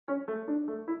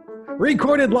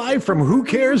Recorded live from Who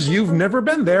Cares You've Never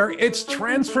Been There, it's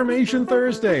Transformation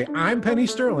Thursday. I'm Penny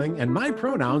Sterling, and my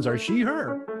pronouns are she,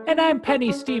 her. And I'm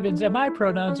Penny Stevens, and my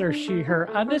pronouns are she, her.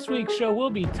 On this week's show, we'll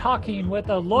be talking with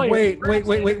a lawyer. Wait.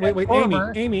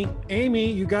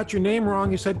 Amy, you got your name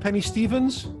wrong. You said Penny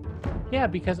Stevens? Yeah,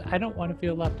 because I don't want to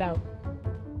feel left out.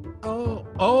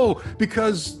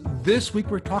 Because this week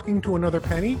we're talking to another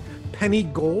Penny, Penny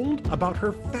Gold, about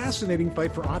her fascinating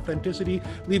fight for authenticity,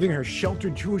 leaving her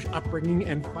sheltered Jewish upbringing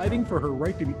and fighting for her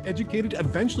right to be educated,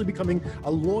 eventually becoming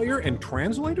a lawyer and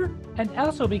translator? And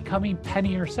also becoming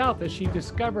Penny herself as she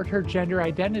discovered her gender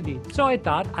identity. So I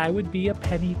thought I would be a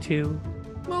Penny too.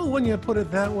 Well, when you put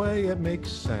it that way, it makes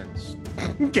sense.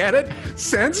 Get it?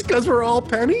 Sense? Because we're all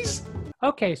pennies?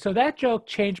 Okay, so that joke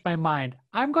changed my mind.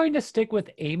 I'm going to stick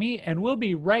with Amy, and we'll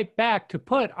be right back to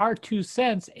put our 2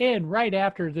 cents in right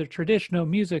after the traditional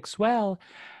music swell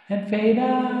and fade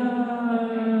out.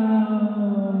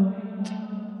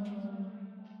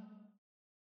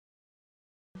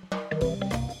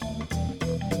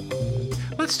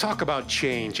 Let's talk about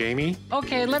change, Amy.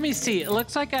 Okay, let me see. It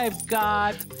looks like I've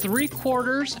got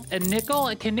 3/4, a nickel,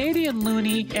 a Canadian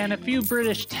loonie, and a few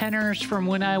British tenors from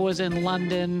when I was in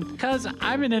London, because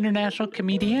I'm an international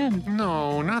comedian.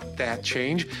 No, not that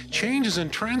change. Change is in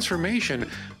transformation.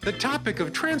 The topic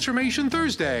of Transformation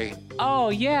Thursday. Oh,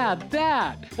 yeah,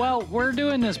 that. Well, we're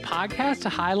doing this podcast to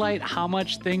highlight how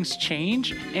much things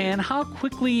change and how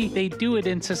quickly they do it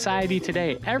in society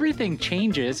today. Everything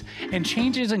changes, and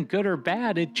change isn't good or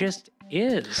bad. It just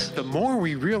is. The more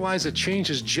we realize that change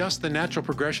is just the natural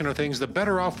progression of things, the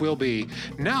better off we'll be.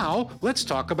 Now, let's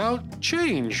talk about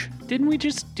change. Didn't we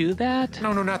just do that?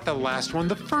 No, not the last one.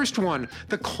 The first one.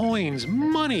 The coins,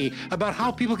 money, about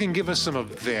how people can give us some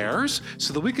of theirs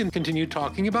so that we can continue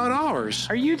talking about ours.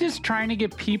 Are you just trying to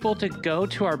get people to go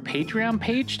to our Patreon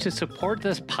page to support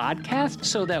this podcast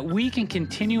so that we can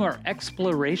continue our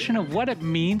exploration of what it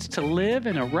means to live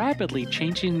in a rapidly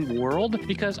changing world?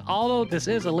 Because although this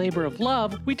is a labor of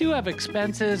love, we do have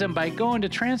expenses, and by going to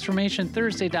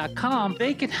transformationthursday.com,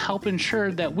 they can help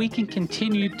ensure that we can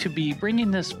continue to be bringing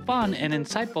this fun and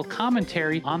insightful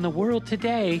commentary on the world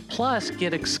today, plus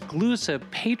get exclusive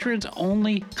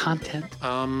patrons-only content.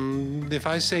 If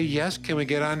I say yes, can we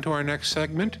get on to our next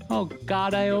segment? Oh,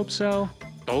 God, I hope so.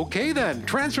 Okay then,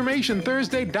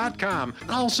 transformationthursday.com.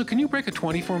 Also, can you break a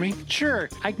 20 for me? Sure,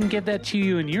 I can get that to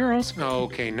you in euros.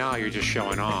 Okay, now you're just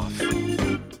showing off.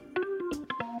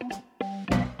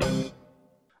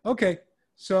 Okay,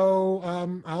 so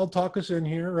I'll talk us in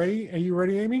here. Ready? Are you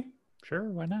ready, Amy? Sure,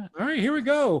 why not? All right, here we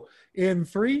go. In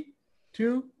 3,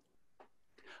 2.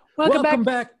 Welcome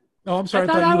back. Oh, I'm sorry.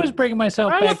 I thought I was bringing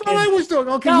myself back. I thought I was doing.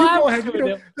 Okay, no, you go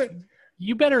ahead.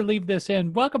 You better leave this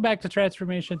in. Welcome back to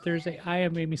Transformation Thursday. I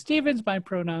am Amy Stevens. My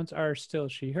pronouns are still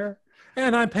she, her.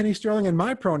 And I'm Penny Sterling, and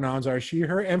my pronouns are she,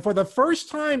 her. And for the first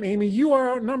time, Amy, you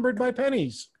are outnumbered by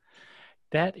pennies.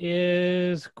 That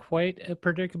is quite a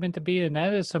predicament to be in.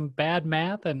 That is some bad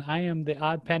math, and I am the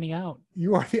odd penny out.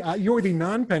 You are the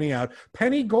non-penny out.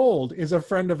 Penny Gold is a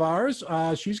friend of ours.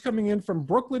 She's coming in from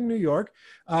Brooklyn, New York.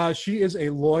 She is a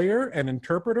lawyer, an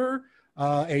interpreter,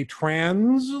 a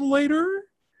translator,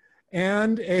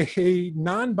 and a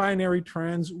non-binary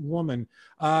trans woman.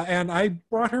 And I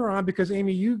brought her on because,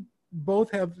 Amy, you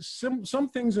both have some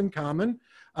things in common.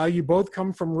 You both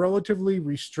come from relatively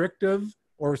restrictive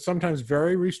or sometimes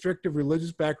very restrictive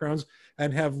religious backgrounds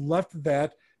and have left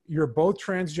that. You're both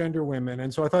transgender women.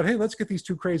 And so I thought, hey, let's get these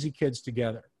two crazy kids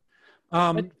together.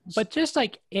 But just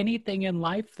like anything in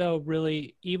life, though,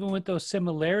 really, even with those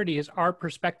similarities, our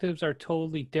perspectives are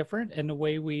totally different in the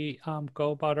way we go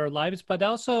about our lives. But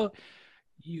also,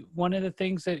 one of the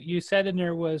things that you said in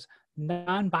there was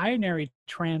non-binary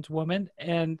trans woman.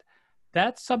 And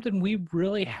that's something we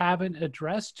really haven't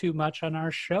addressed too much on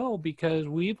our show, because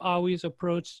we've always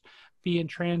approached being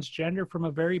transgender from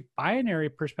a very binary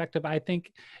perspective. I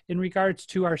think in regards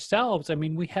to ourselves, I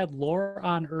mean, we had Laura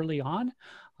on early on,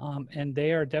 and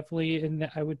they are definitely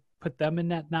I would put them in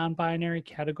that non-binary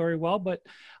category. But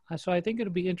so I think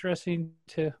it'll be interesting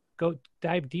to go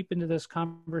dive deep into this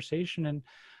conversation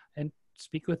and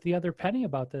speak with the other Penny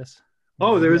about this.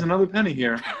 Oh, there is another Penny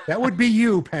here. That would be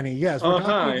you, Penny. Yes, we're talking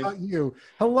hi. about you.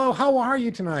 Hello, how are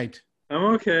you tonight? I'm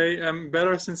okay. I'm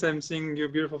better since I'm seeing your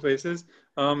beautiful faces.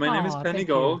 My name is Penny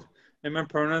Gold, and my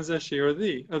pronouns are she or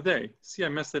they. See, I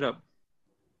messed it up.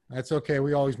 That's okay.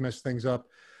 We always mess things up.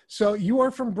 So you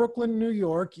are from Brooklyn, New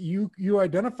York. You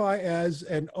identify as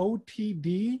an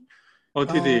OTD.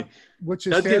 OTD. Which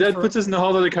is that puts us in a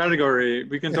whole other category.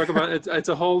 We can talk about it. It's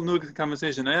a whole new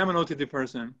conversation. I am an OTD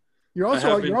person. You're I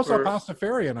have been also a for.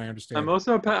 Pastafarian, I I'm understand.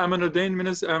 also I'm an ordained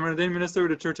minister. I'm an ordained minister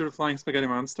with the Church of the Flying Spaghetti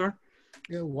Monster.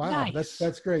 Yeah, wow, Nice.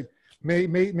 that's great. May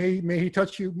he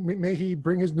touch you? May he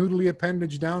bring his noodly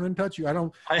appendage down and touch you? I I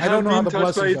don't have know how been the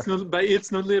touched by blessings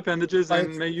its are. noodly appendages, By and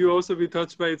its, may you also be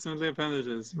touched by its noodly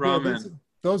appendages. yeah, Ramen.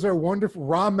 those are wonderful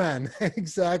ramen,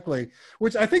 exactly.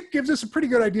 Which I think gives us a pretty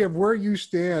good idea of where you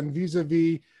stand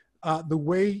vis-a-vis the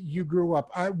way you grew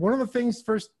up. One of the things,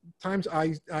 first times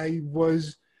I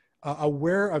was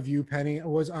aware of you, Penny,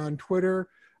 was on Twitter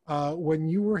when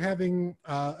you were having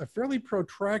a fairly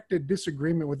protracted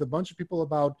disagreement with a bunch of people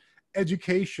about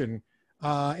education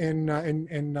in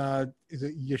is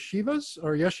it yeshivas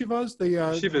or yeshivas?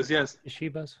 Shivas, yes.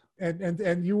 Yeshivas.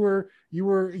 And you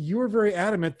were very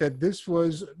adamant that this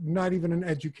was not even an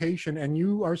education, and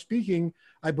you are speaking,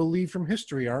 I believe, from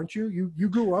history, aren't you? You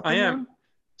grew up I in am.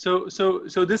 So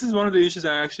this is one of the issues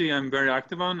I actually am very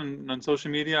active on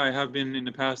social media. I have been in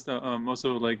the past, also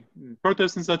like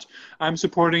protests and such. I'm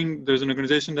supporting. There's an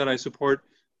organization that I support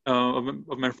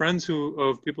of my friends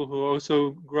of people who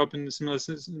also grew up in the similar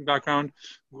background,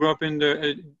 grew up in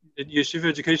the yeshiva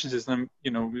education system.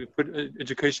 We put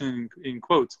education in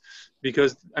quotes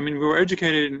because I mean we were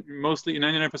educated mostly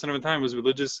 99% of the time was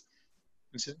religious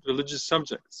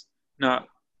subjects, not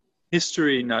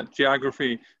history, not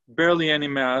geography, barely any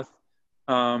math.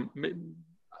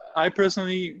 I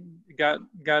personally got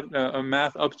a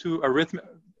math up to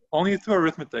only through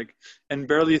arithmetic, and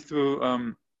barely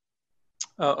through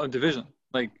a division.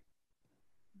 Like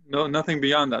nothing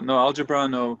beyond that. No algebra,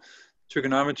 no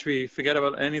trigonometry. Forget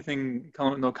about anything.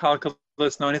 No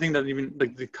calculus. No anything that even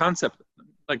like the concept,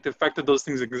 like the fact that those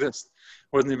things exist,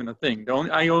 wasn't even a thing.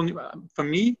 For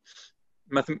me,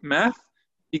 math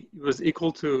was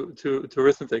equal to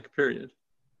arithmetic. Period.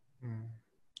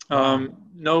 Wow.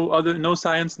 No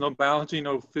science, no biology,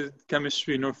 no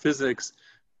chemistry, no physics,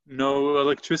 no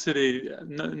electricity,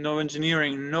 no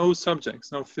engineering, no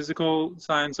subjects, no physical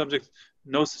science subjects,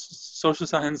 no social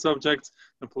science subjects,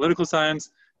 no political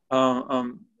science.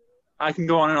 I can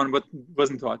go on and on, but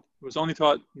wasn't taught. It was only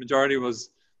taught. Majority was,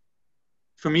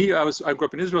 for me. I grew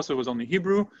up in Israel, so it was only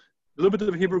Hebrew, a little bit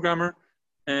of Hebrew grammar,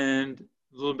 and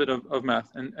a little bit of math,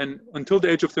 and until the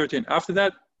age of 13. After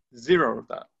that, zero of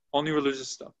that. Only religious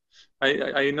stuff.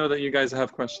 I know that you guys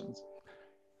have questions.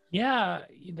 Yeah,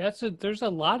 there's a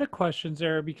lot of questions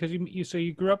there because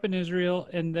you grew up in Israel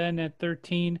and then at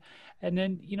 13, and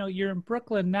then you're in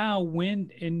Brooklyn now.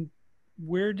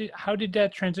 How did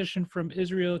that transition from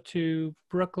Israel to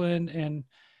Brooklyn and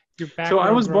your background? So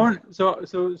I was born. So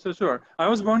sure. I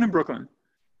was born in Brooklyn,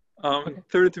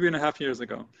 33 and a half years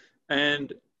ago,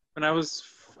 and when I was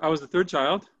the third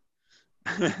child.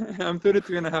 I'm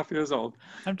 33 and a half years old.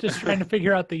 I'm just trying to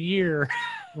figure out the year.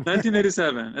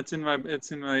 1987. It's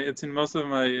in most of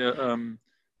my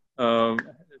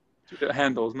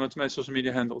handles, most of my social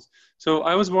media handles. So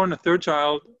I was born a third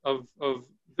child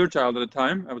at a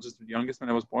time. I was just the youngest when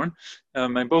I was born.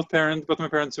 Both my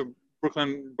parents are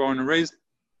Brooklyn born and raised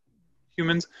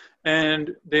humans,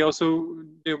 and they're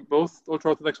both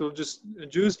ultra-Orthodox religious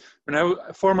Jews.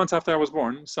 4 months after I was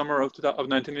born, summer of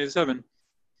 1987.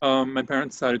 My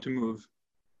parents decided to move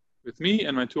with me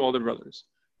and my two older brothers.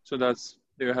 So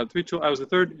they had 3 children. I was the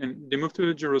third, and they moved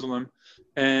to Jerusalem.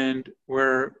 And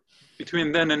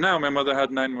between then and now, my mother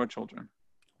had 9 more children.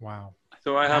 Wow.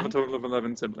 So I have a total of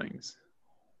 11 siblings.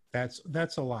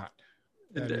 That's a lot.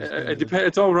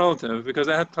 It's all relative because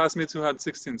I had classmates who had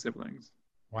 16 siblings.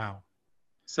 Wow.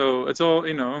 So it's all,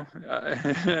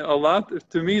 a lot.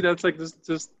 To me, that's like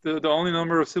just the only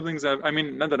number of siblings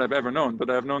not that I've ever known, but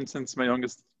I've known since my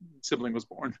youngest sibling was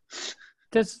born.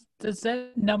 Does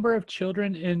that number of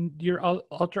children in your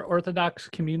ultra-Orthodox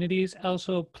communities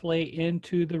also play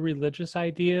into the religious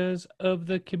ideas of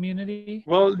the community?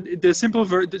 Well, the simple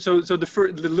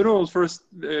the literal first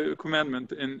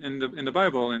commandment in the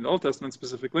Bible, in the Old Testament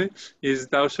specifically, is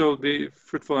 "Thou shalt be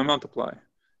fruitful and multiply."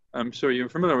 I'm sure you're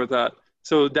familiar with that.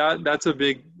 So that's a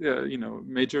big,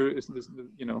 major,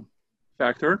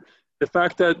 factor. The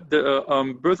fact that the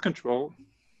birth control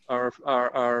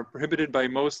are prohibited by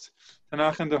most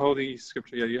Tanakh and the Holy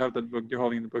Scripture. Yeah, you have that book. You're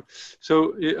holding the book. So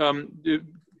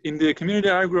in the community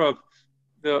I grew up,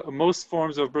 the most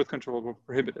forms of birth control were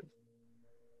prohibited.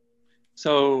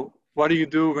 So what do you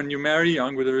do when you marry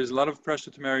young, where there is a lot of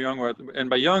pressure to marry young? And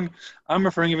by young, I'm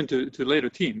referring even to later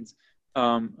teens.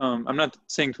 I'm not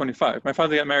saying 25. My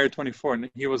father got married at 24, and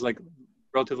he was like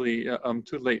relatively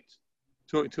too late,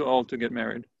 too old to get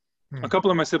married. A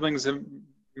couple of my siblings have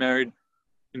married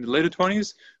in the later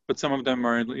 20s, but some of them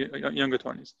are in younger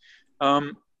 20s.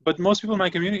 But most people in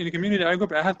the community I grew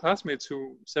up, I had classmates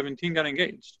who 17 got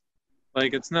engaged.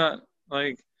 Like it's not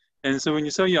like And so when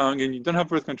you're so young and you don't have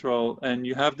birth control and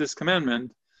you have this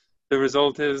commandment, the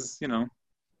result is,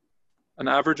 an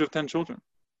average of 10 children.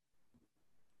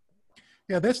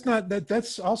 Yeah,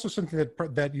 that's also something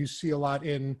that you see a lot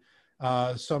in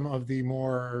some of the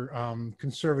more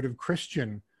conservative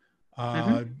Christian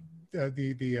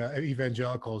the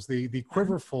evangelicals, the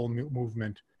quiverful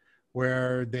movement,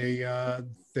 where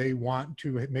they want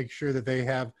to make sure that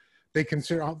they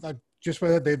consider just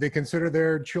whether they consider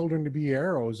their children to be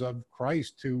arrows of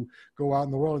Christ to go out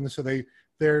in the world, and so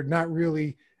they're not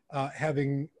really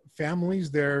having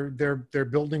families, they're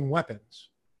building weapons.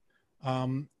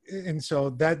 And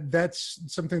so that's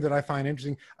something that I find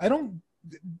interesting.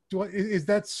 Is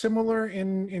that similar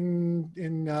in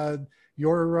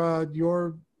your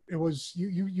it was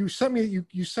you sent me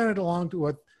you sent it along to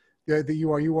what that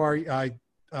you are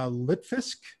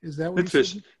Litvisk, is that what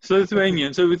Litvish? You said? So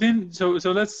Lithuanian. So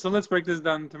let's break this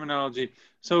down in terminology.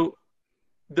 So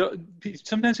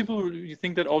sometimes you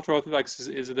think that ultra orthodox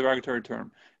is a derogatory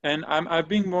term, and I'm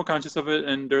being more conscious of it,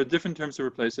 and there are different terms to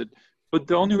replace it. But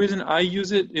the only reason I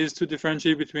use it is to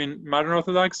differentiate between modern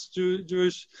Orthodox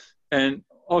Jewish and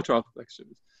ultra Orthodox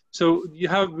Jews. So you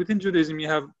have within Judaism you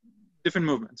have different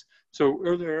movements. So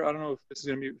earlier, I don't know if this is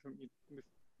going to be from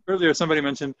earlier, somebody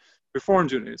mentioned Reform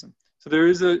Judaism. So there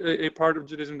is a part of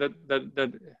Judaism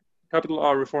that capital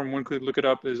R Reform, one could look it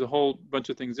up. There's a whole bunch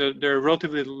of things. They're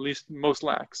relatively at least most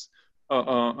lax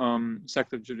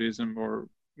sect of Judaism or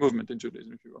movement in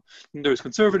Judaism, if you will. And there is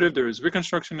conservative, there is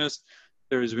Reconstructionist,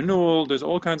 there is renewal, there's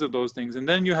all kinds of those things. And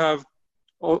then you have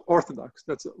Orthodox,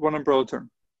 that's one umbrella term.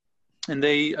 And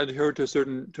they adhere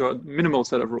to a minimal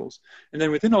set of rules. And then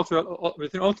within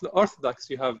Orthodox,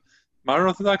 you have modern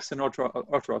Orthodox and ultra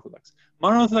Orthodox.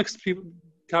 Modern Orthodox people,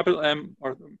 capital M,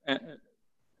 or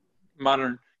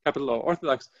modern capital O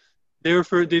Orthodox,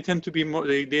 they tend to be more.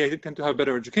 They tend to have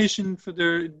better education for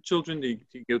their children. They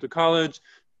go to college,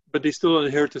 but they still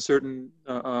adhere to certain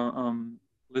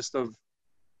list of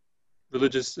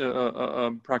religious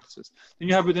practices. Then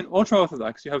you have within ultra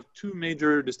Orthodox, you have two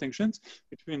major distinctions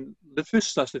between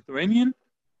Litvish/Lithuanian,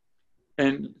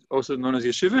 and also known as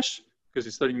Yeshivish, because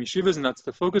you're studying yeshivas, and that's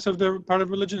the focus of their part of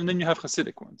religion. And then you have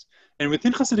Hasidic ones. And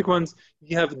within Hasidic ones,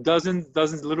 you have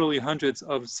dozens, literally hundreds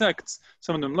of sects,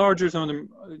 some of them larger, some of them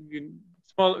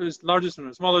larger, some of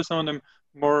them smaller, some of them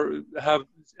more have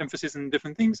emphasis on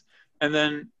different things. And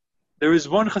then there is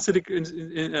one Hasidic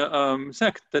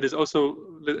sect that is also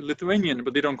Lithuanian,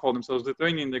 but they don't call themselves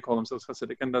Lithuanian, they call themselves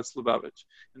Hasidic, and that's Lubavitch.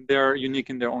 And they're unique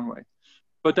in their own way.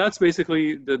 But that's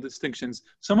basically the distinctions.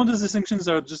 Some of those distinctions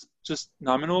are just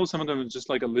nominal. Some of them are just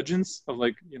like allegiance of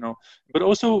But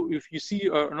also, if you see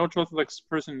an ultra-Orthodox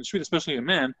person in the street, especially a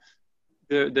man,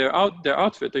 their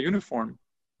outfit, their uniform,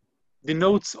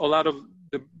 denotes a lot of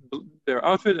their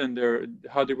outfit and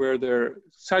how they wear their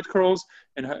side curls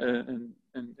and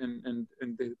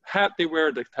the hat they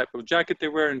wear, the type of jacket they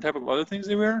wear, and type of other things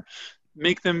they wear.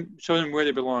 Show them where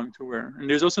they belong to wear. And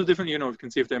there's also different, you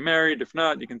can see if they're married, if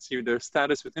not, you can see their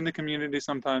status within the community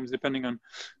sometimes, depending on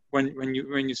when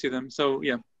you see them. So,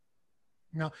 yeah.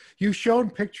 Now, you've shown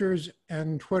pictures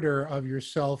on Twitter of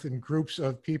yourself in groups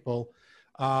of people,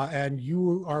 and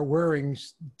you are wearing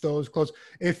those clothes.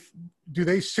 Do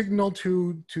they signal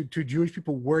to Jewish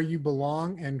people where you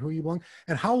belong and who you belong?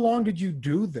 And how long did you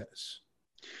do this?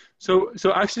 So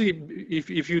actually,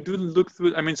 if you do look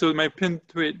through, so my pinned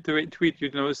tweet,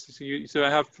 you'd notice, so I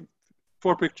have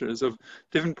 4 pictures of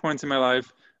different points in my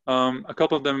life. A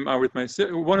couple of them are with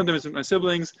one of them is with my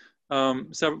siblings.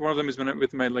 One of them is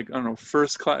with my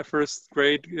first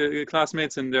grade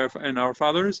classmates and our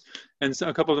fathers, and so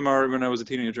a couple of them are when I was a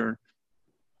teenager.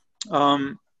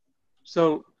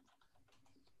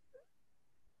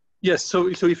 Yes, so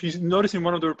if you notice in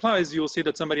one of the replies, you'll see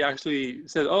that somebody actually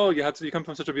said, "Oh, you come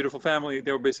from such a beautiful family."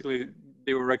 They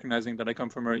were recognizing that I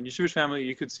come from a Jewish family.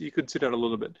 You could see that a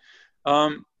little bit.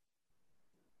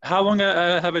 How long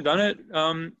have I done it?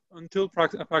 Until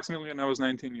approximately when I was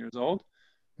 19 years old,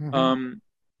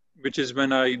 which is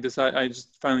when I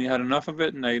just finally had enough of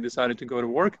it, and I decided to go to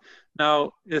work.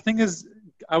 Now the thing is,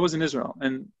 I was in Israel,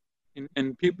 and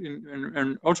people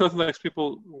and ultra-Orthodox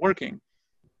people working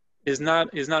is not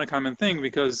a common thing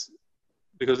because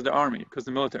of the army, because of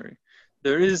the military.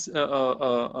 There is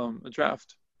a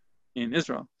draft in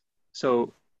Israel,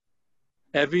 so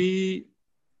every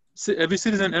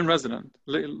citizen and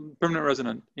permanent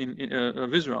resident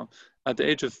of Israel at the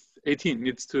age of 18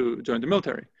 needs to join the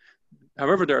military.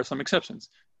 However, there are some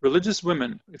exceptions. Religious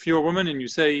women, if you're a woman and you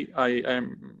say,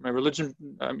 my religion,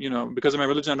 because of my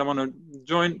religion, I don't want to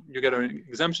join, you get an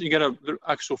exemption, you get an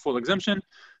actual full exemption.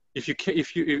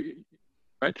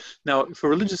 Right now, for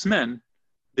religious men,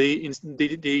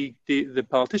 the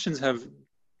politicians have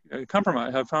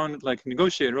compromised, have found, like,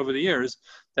 negotiated over the years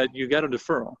that you get a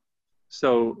deferral.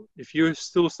 So if you're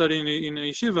still studying in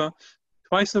a yeshiva,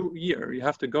 twice a year you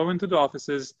have to go into the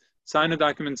offices, sign a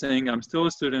document saying I'm still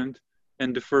a student,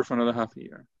 and defer for another half a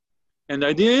year. And the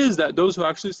idea is that those who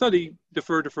actually study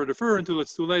defer until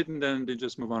it's too late, and then they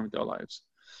just move on with their lives.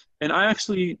 And I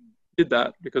actually did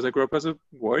that because I grew up as a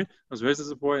boy. I was raised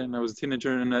as a boy, and I was a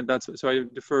teenager, and that's so I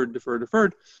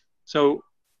deferred. So,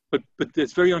 but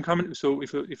it's very uncommon. So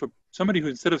if somebody who,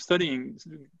 instead of studying,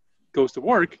 goes to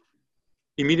work,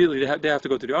 immediately they have to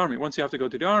go to the army. Once you have to go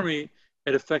to the army,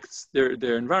 it affects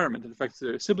their environment. It affects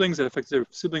their siblings. It affects their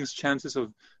siblings' chances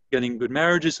of getting good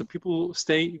marriages. So people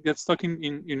get stuck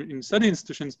in study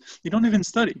institutions. They don't even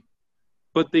study,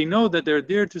 but they know that they're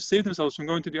there to save themselves from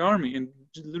going to the army, and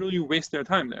literally waste their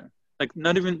time there. Like,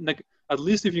 not even, like, at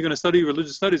least if you're going to study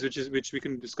religious studies, which we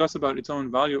can discuss about its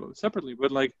own value separately,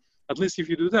 but like, at least if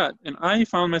you do that. And I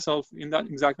found myself in that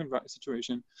exact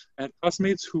situation. I had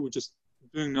classmates who were just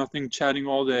doing nothing, chatting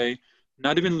all day,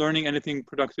 not even learning anything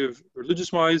productive,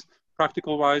 religious-wise,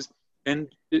 practical-wise. And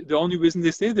the only reason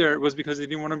they stayed there was because they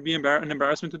didn't want to be an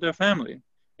embarrassment to their family.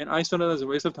 And I saw that as a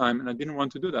waste of time, and I didn't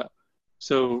want to do that.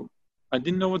 So I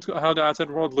didn't know how the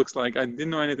outside world looks like. I didn't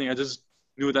know anything. I just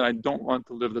knew that I don't want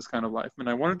to live this kind of life, and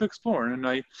I wanted to explore. And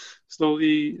I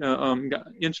slowly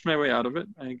inched my way out of it.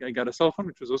 I got a cell phone,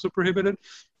 which was also prohibited.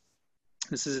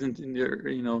 This is in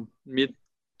the mid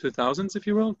 2000s, if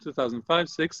you will, 2005,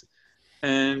 6,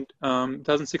 and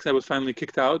 2006 I was finally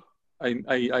kicked out. I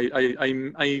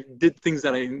did things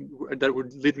that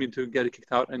would lead me to get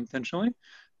kicked out intentionally.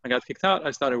 I got kicked out.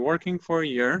 I started working for a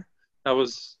year. That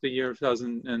was the year of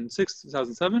 2006,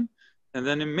 2007. And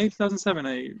then in May 2007,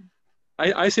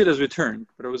 I say it as returned,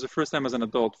 but it was the first time as an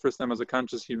adult, first time as a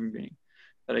conscious human being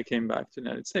that I came back to the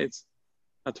United States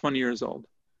at 20 years old.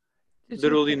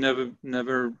 Literally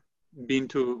never been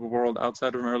to a world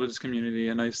outside of my religious community.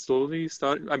 And I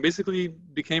basically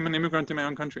became an immigrant in my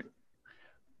own country.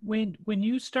 When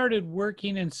you started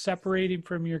working and separating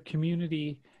from your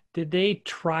community, did they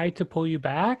try to pull you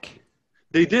back?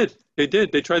 They did.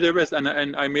 They tried their best, and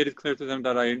I made it clear to them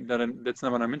that that's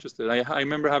not what I'm interested. I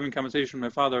remember having a conversation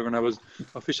with my father when I was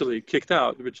officially kicked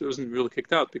out, which wasn't really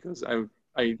kicked out because I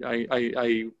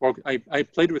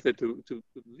played with it to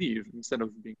leave instead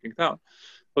of being kicked out.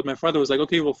 But my father was like,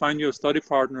 okay, we'll find you a study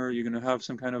partner. You're gonna have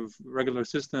some kind of regular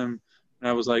system. And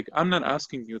I was like, I'm not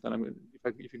asking you that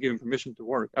if you're giving permission to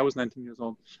work. I was 19 years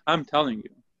old. I'm telling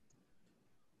you,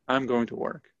 I'm going to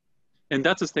work, and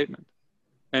that's a statement.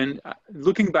 And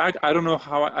looking back, I don't know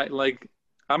how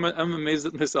I'm amazed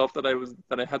at myself that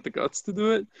I had the guts to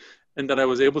do it, and that I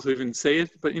was able to even say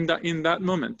it. But in that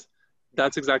moment,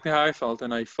 that's exactly how I felt,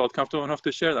 and I felt comfortable enough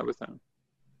to share that with them.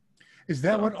 Is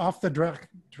that what off the derech?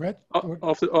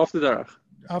 Off the derech.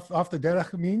 Off the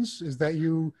derech means? Is that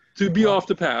you to be off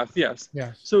the path? Yes.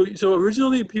 Yes. So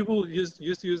originally people used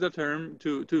to use that term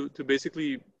to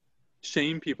basically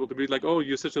shame people, to be like, oh,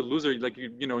 you're such a loser, like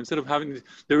you know, instead of having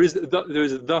there is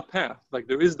the path, like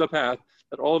there is the path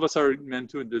that all of us are meant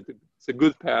to. It's a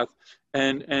good path,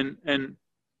 and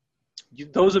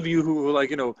those of you who were like,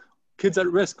 you know, kids at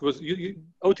risk was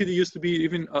OTD used to be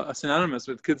even synonymous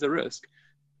with kids at risk,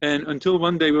 and until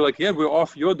one day we're like, yeah, we're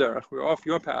off your derech, we're off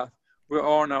your path, we're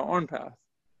on our own path.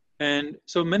 And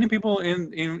so many people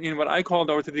in what I call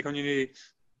the OTD community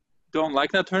don't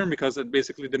like that term because it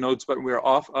basically denotes what we're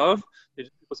off of.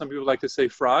 Some people like to say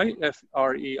frei,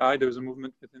 F-R-E-I. There's a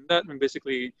movement within that, and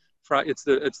basically frei. It's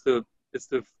the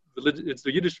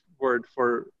Yiddish word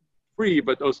for free,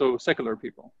 but also secular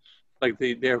people, like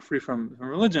they are free from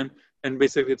religion, and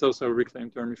basically it's also a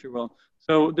reclaimed term, if you will.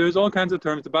 So there's all kinds of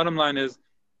terms. The bottom line is,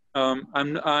 I'm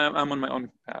on my own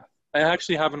path. I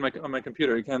actually have on my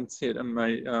computer. You can't see it on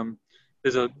my.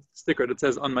 There's a sticker that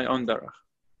says "on my own derech."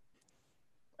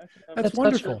 That's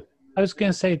wonderful. I was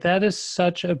going to say, that is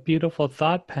such a beautiful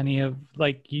thought, Penny, of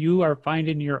like, you are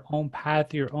finding your own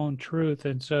path, your own truth.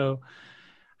 And so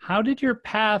how did your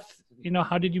path,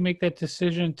 how did you make that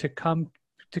decision to come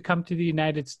to the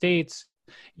United States?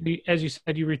 As you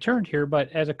said, you returned here,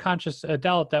 but as a conscious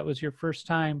adult, that was your first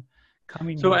time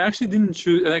coming. So I actually didn't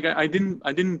choose, like, I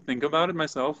didn't think about it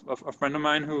myself. A friend of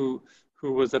mine who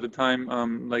was at the time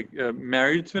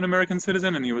married to an American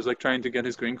citizen, and he was like trying to get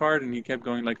his green card, and he kept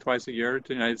going like twice a year to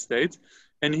the United States.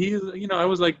 And he, I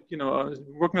was like, I was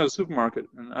working at a supermarket,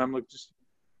 and I'm like just,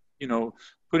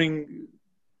 putting,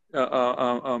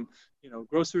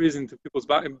 groceries into people's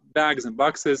bags and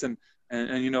boxes, and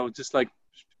just like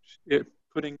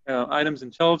putting items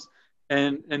in shelves.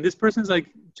 And this person's like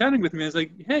chatting with me. It's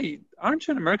like, hey, aren't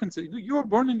you an American? You were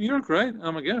born in New York, right? And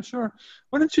I'm like, yeah, sure.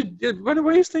 Why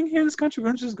are you staying here in this country? Why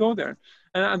don't you just go there?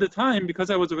 And at the time, because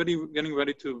I was already getting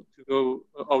ready to go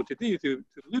OTD, to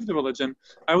leave the religion,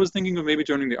 I was thinking of maybe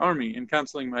joining the army and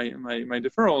canceling my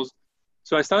deferrals.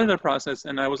 So I started that process,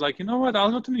 and I was like, you know what? I'll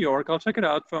go to New York. I'll check it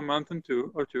out for a month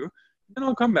or two. Then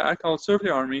I'll come back. I'll serve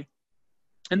the army.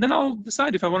 And then I'll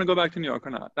decide if I want to go back to New York or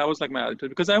not. That was like my attitude,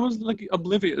 because I was like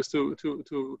oblivious to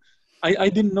I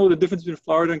didn't know the difference between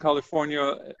Florida and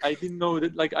California. I didn't know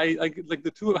that like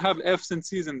the two have F's and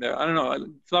C's in there. I don't know.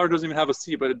 Florida doesn't even have a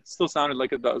C, but it still sounded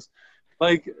like it does.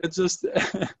 Like it's just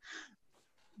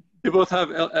they both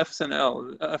have F's and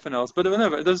F and L's, but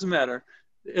whatever. It doesn't matter.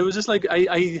 It was just like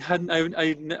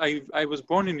I was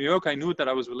born in New York. I knew that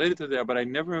I was related to there, but I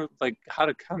never like had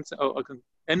a concept or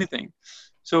anything.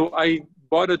 So I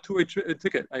bought a two-way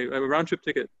ticket, a round-trip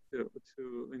ticket to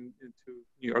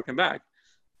New York and back.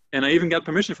 And I even got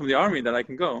permission from the army that I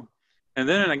can go. And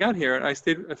then when I got here, I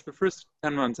stayed for the first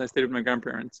 10 months. I stayed with my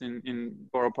grandparents in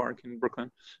Borough Park in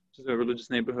Brooklyn, which is a religious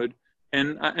neighborhood.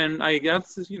 And I got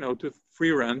to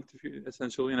free rent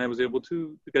essentially, and I was able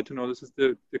to get to know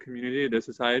the community, the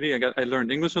society. I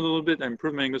learned English a little bit. I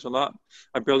improved my English a lot.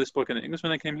 I barely spoke any English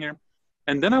when I came here.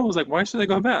 And then I was like, why should I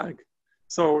go back?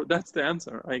 So that's the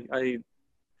answer. I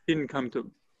didn't come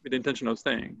with the intention of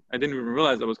staying. I didn't even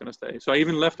realize I was going to stay. So I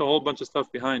even left a whole bunch of stuff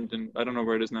behind, and I don't know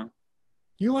where it is now.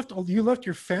 You left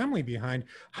your family behind.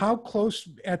 How close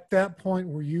at that point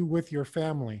were you with your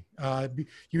family?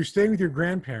 You were staying with your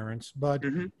grandparents, but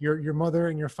Mm-hmm. your mother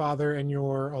and your father and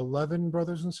your 11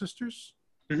 brothers and sisters?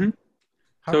 Mm-hmm.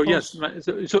 So close?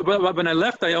 Yes, but when I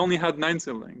left, I only had 9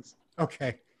 siblings.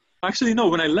 Okay. Actually, no.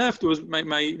 When I left, it was my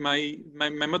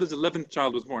mother's 11th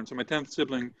child was born. So my 10th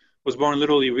sibling was born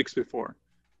literally weeks before,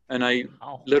 and I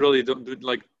literally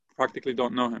practically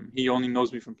don't know him. He only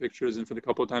knows me from pictures and for the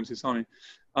couple of times he saw me.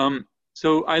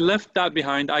 So I left that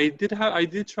behind.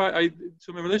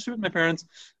 So my relationship with my parents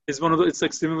is one of those. It's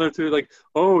like similar to like,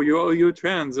 oh, you're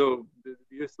trans. Oh,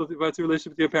 what's your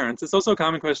relationship with your parents? It's also a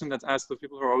common question that's asked of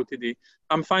people who are OTD.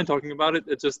 I'm fine talking about it.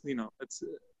 It's just it's.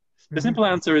 The simple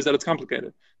answer is that it's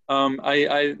complicated.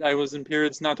 I was in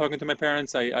periods not talking to my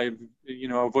parents. I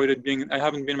avoided being. I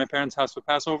haven't been in my parents' house for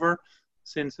Passover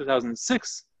since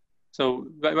 2006. So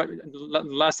the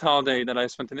last holiday that I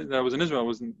spent that I was in Israel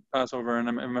was in Passover,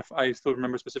 and I still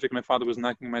remember specifically my father was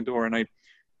knocking on my door, and I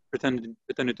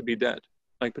pretended to be dead,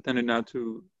 like pretended not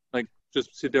to, like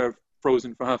just sit there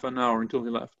frozen for half an hour until he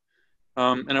left,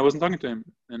 and I wasn't talking to him,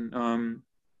 and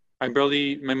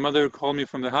my mother called me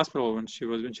from the hospital when she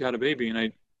had a baby, and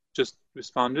I just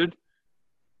responded,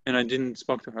 and I didn't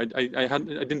speak to her. I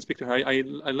didn't speak to her.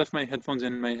 I left my headphones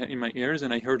in my ears,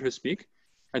 and I heard her speak.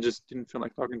 I just didn't feel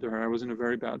like talking to her. I was in a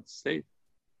very bad state.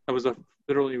 I was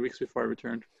literally weeks before I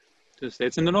returned to the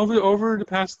States. And then over the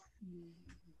past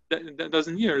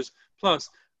dozen years plus,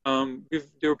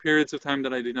 there were periods of time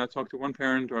that I did not talk to one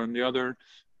parent or the other.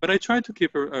 But I tried to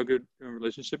keep a good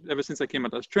relationship ever since I came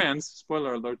out as trans.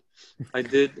 Spoiler alert.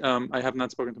 I have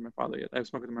not spoken to my father yet. I've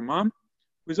spoken to my mom,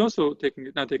 who's also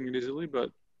not taking it easily,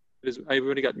 but I've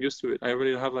already gotten used to it. I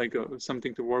already have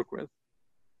something to work with.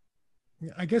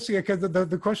 I guess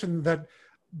the question that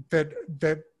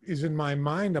is in my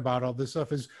mind about all this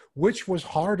stuff is, which was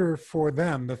harder for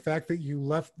them, the fact that you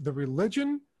left the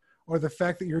religion or the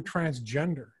fact that you're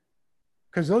transgender?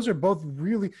 Because those are both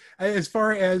really, as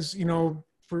far as,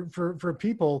 for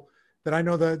people that I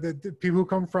know, the people who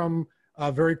come from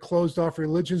very closed off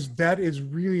religions, that is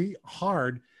really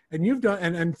hard. And you've done,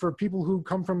 and for people who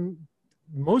come from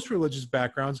most religious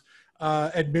backgrounds,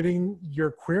 admitting your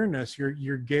queerness,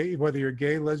 your gay, whether you're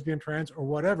gay, lesbian, trans, or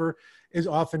whatever, is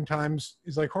oftentimes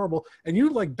like horrible. And you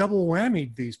like double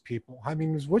whammied these people. I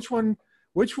mean, which one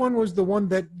was the one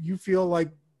that you feel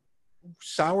like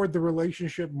soured the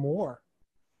relationship more?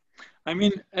 I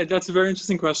mean, that's a very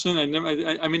interesting question.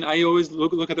 I always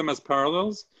look at them as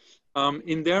parallels.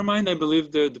 In their mind, I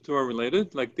believe the two are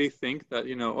related. Like they think that,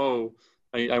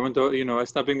 I went to, I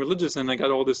stopped being religious and I got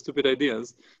all these stupid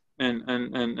ideas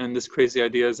and this crazy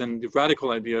ideas and the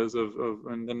radical ideas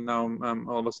and then now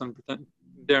all of a sudden pretending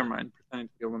to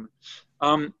be a woman.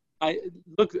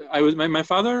 My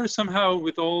father somehow,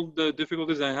 with all the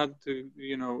difficulties I had to,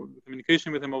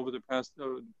 communication with him over the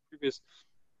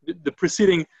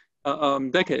preceding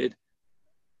decade,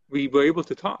 we were able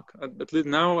to talk. At least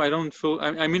now I don't feel,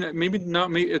 maybe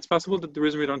not, it's possible that the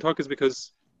reason we don't talk is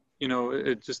because,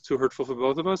 it's just too hurtful for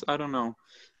both of us. I don't know.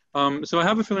 So I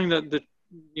have a feeling that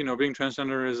being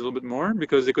transgender is a little bit more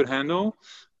because they could handle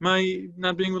my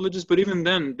not being religious. But even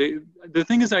then, the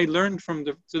thing is, a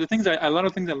lot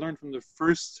of things I learned from the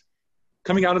first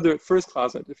coming out of the first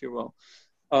closet, if you will.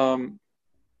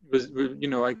 Was, you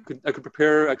know, I could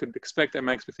prepare, I could expect, and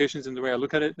my expectations in the way I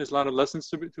look at it. There's a lot of lessons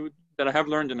that I have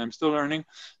learned and I'm still learning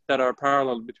that are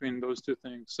parallel between those two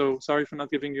things. So sorry for not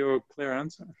giving you a clear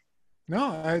answer.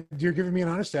 No, you're giving me an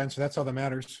honest answer. That's all that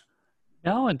matters.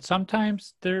 No, and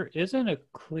sometimes there isn't a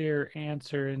clear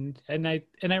answer, and I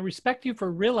respect you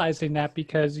for realizing that,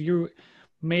 because you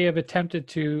may have attempted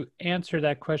to answer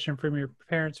that question from your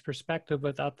parents' perspective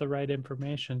without the right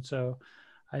information. So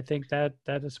I think that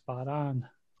is spot on.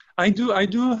 I do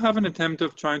have an attempt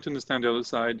of trying to understand the other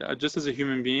side, just as a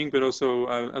human being, but also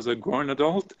as a grown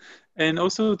adult, and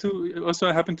also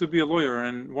I happen to be a lawyer,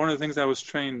 and one of the things I was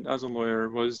trained as a lawyer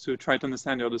was to try to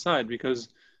understand the other side, because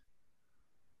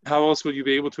how else would you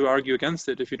be able to argue against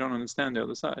it if you don't understand the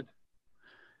other side?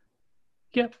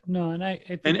 Yep. No, and I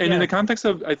think, and in the context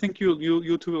of, I think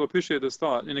you too will appreciate this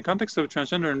thought. In the context of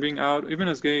transgender and being out, even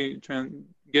as gay,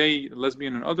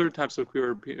 lesbian, and other types of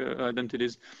queer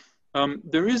identities,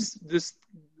 there is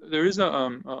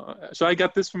a so I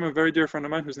got this from a very dear friend of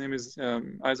mine whose name is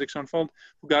Isaac Schoenfeld,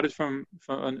 who got it from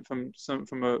a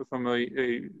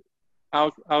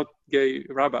out gay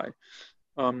rabbi,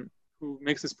 who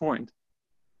makes this point.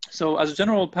 So as a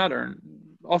general pattern,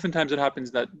 oftentimes it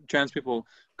happens that trans people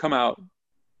come out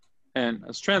and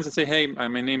as trans and say, hey,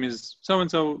 my name is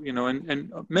so-and-so, you know,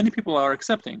 and many people are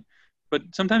accepting. But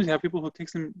sometimes you have people who it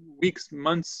takes them weeks,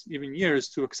 months, even years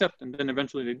to accept, and then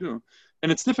eventually they do.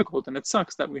 And it's difficult, and it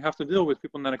sucks that we have to deal with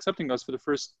people not accepting us for the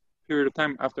first period of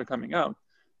time after coming out.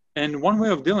 And one way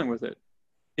of dealing with it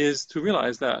is to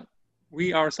realize that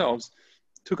we ourselves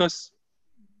took us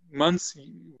months,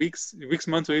 weeks,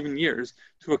 months, or even years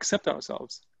to accept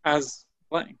ourselves as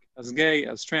blank, as gay,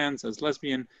 as trans, as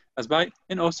lesbian, as bi,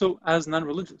 and also as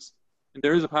non-religious. And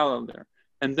there is a parallel there.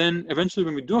 And then eventually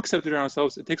when we do accept it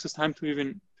ourselves, it takes us time to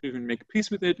even make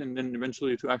peace with it, and then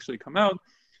eventually to actually come out.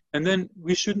 And then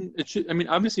I mean,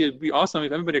 obviously it'd be awesome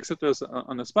if everybody accepted us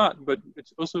on the spot, but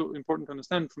it's also important to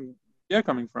understand from where they're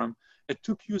coming from. It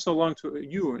took you so long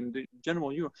and the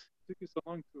general you, it took you so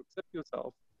long to accept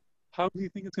yourself. How do you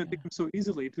think it's going to take them so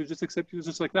easily to just accept you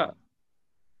just like that?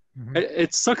 Mm-hmm.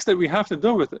 It sucks that we have to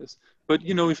deal with this. But,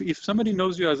 you know, if somebody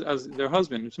knows you as their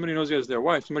husband, if somebody knows you as their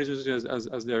wife, somebody knows you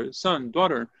as their son,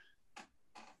 daughter,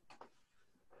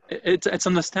 it's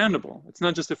understandable. It's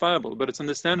not justifiable, but it's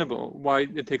understandable why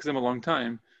it takes them a long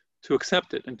time to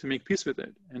accept it and to make peace with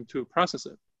it and to process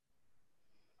it.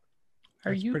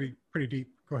 That's pretty deep.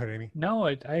 Go ahead, Amy. No,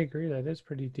 I agree. That is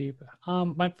pretty deep.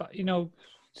 You know,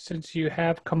 since you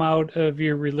have come out of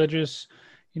your religious,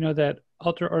 you know, that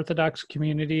ultra-Orthodox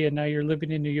community, and now you're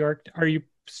living in New York, are you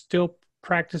still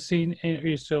practicing, and are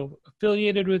you still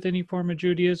affiliated with any form of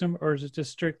Judaism, or is it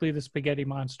just strictly the spaghetti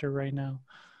monster right now?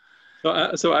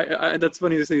 So I that's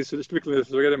funny to say, strictly the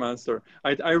spaghetti monster.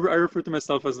 I refer to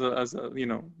myself as a you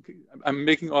know, I'm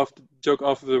making the joke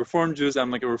off of the Reformed Jews.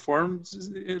 I'm like a Reformed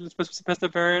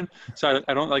Pastafarian, so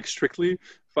I don't like strictly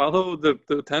follow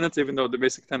the tenets, even though the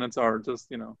basic tenets are just,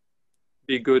 you know,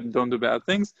 be good and don't do bad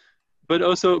things. But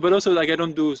also, like, I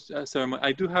don't do ceremony.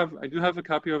 I do have a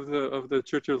copy of the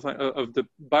Church of the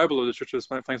Bible of the Church of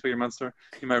Flying Spaghetti Monster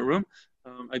in my room.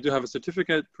 I do have a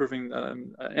certificate proving that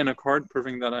and a card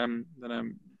proving that I'm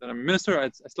a minister. I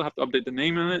still have to update the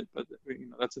name on it, but, you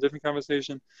know, that's a different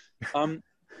conversation.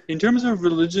 In terms of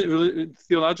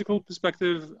theological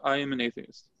perspective, I am an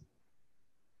atheist.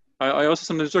 I also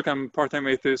sometimes joke I'm part-time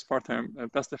atheist, part-time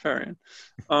Pastafarian.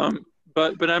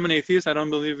 But I'm an atheist. I don't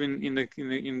believe in the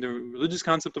religious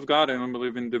concept of God. I don't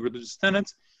believe in the religious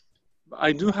tenets.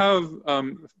 I do have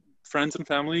friends and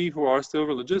family who are still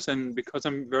religious, and because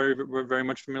I'm very, very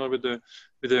much familiar with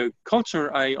the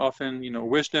culture, I often, you know,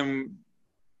 wish them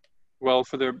well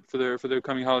for their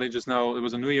coming holiday. Just now, it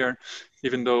was a New Year,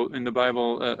 even though in the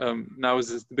Bible now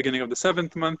is the beginning of the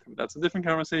 7th month. That's a different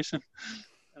conversation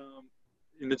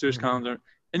in the Jewish calendar.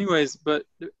 Anyways, but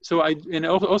so and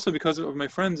also because of my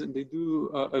friends, and they do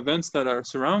events that are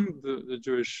surround the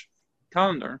Jewish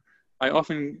calendar, I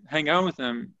often hang out with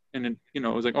them, and it, you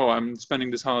know, it was like, oh, I'm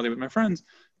spending this holiday with my friends.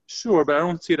 Sure, but I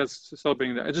don't see it as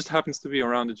celebrating that. It just happens to be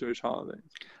around the Jewish holiday.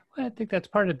 Well, I think that's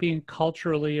part of being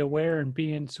culturally aware and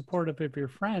being supportive of your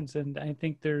friends. And I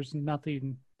think there's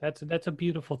nothing, that's a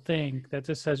beautiful thing. That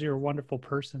just says you're a wonderful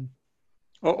person.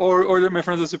 Or that my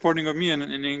friends are supporting of me and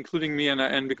including me,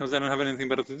 and because I don't have anything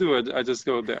better to do, I just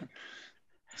go there.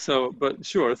 So, but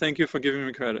sure, thank you for giving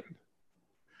me credit.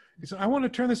 So I want to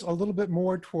turn this a little bit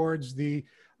more towards the,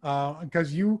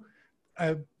 because you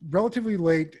relatively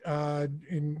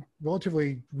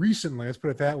recently, let's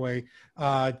put it that way,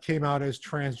 came out as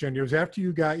transgender. It was after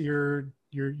you got your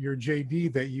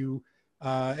JD that you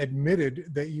admitted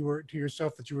that you were to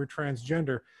yourself that you were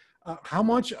transgender. How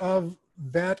much of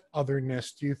that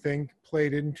otherness do you think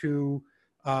played into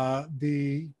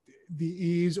the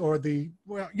ease or the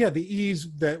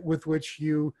ease that with which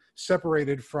you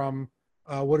separated from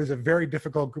what is a very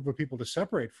difficult group of people to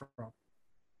separate from?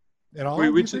 At all?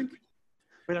 Wait, do you think?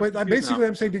 But basically,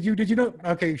 I'm saying, did you know?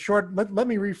 Okay, short. Let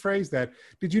me rephrase that.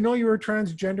 Did you know you were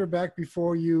transgender back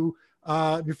before you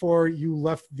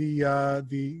left the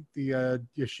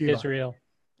yeshiva?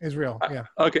 Israel. Yeah.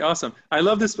 Okay, awesome. I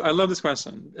love this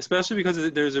question, especially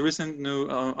because there's a recent new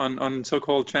on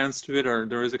so-called trans Twitter.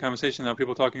 There is a conversation now,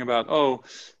 people talking about,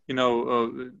 when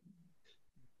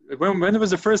was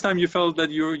the first time you felt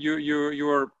that you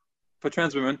were, for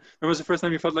trans women, when was the first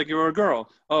time you felt like you were a girl?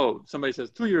 Oh, somebody says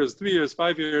 2 years, 3 years,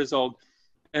 5 years old,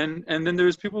 and then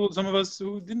there's people, some of us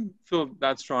who didn't feel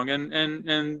that strong,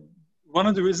 and one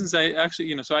of the reasons I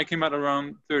actually, so I came out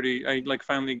around 30. I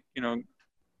finally,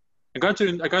 I got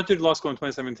to law school in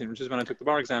 2017, which is when I took the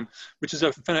bar exam, which is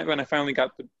when I finally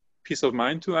got the peace of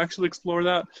mind to actually explore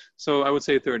that. So I would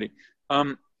say 30.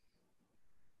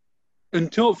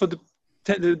 Until for the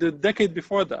decade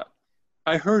before that,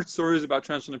 I heard stories about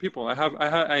transgender people. I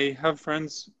have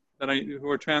friends who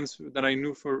are trans that I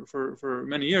knew for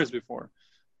many years before,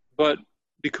 but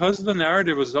because the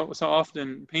narrative was so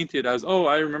often painted as, oh,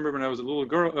 I remember when I was a little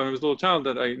girl, I was a little child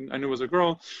that I knew was a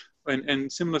girl,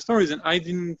 and similar stories, and I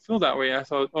didn't feel that way. I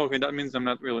thought, oh, okay, that means I'm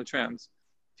not really trans,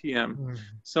 TM. Mm-hmm.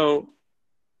 So,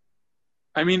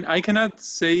 I mean, I cannot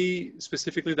say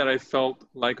specifically that I felt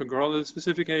like a girl at a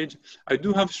specific age. I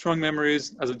do have strong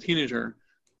memories as a teenager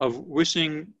of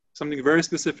wishing something very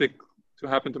specific to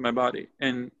happen to my body,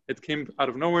 and it came out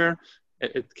of nowhere.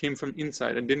 It came from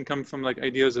inside. It didn't come from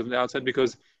ideas of the outside,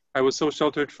 because I was so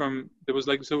sheltered from.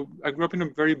 So I grew up in a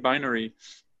very binary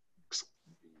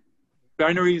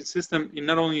system in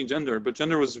not only gender, but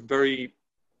gender was very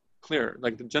clear,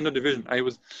 like the gender division. I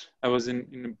was in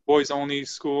a boys only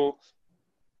school.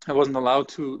 I wasn't allowed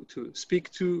to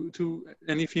speak to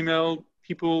any female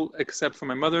people except for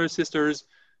my mother, sisters,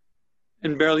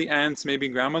 and barely aunts, maybe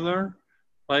grandmother.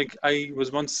 Like, I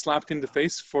was once slapped in the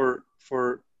face for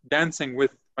dancing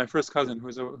with my first cousin,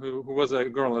 who was a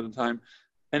girl at the time.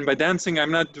 And by dancing,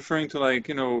 I'm not referring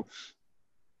to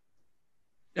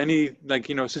any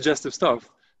suggestive stuff.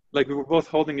 Like, we were both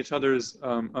holding each other's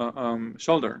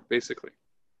shoulder, basically,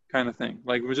 kind of thing.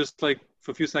 Like, we were just for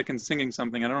a few seconds singing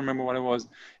something. I don't remember what it was.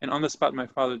 And on the spot, my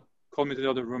father called me to the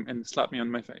other room and slapped me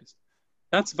on my face.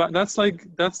 That's both.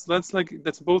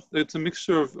 It's a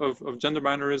mixture of gender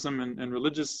binarism and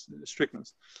religious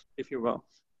strictness, if you will.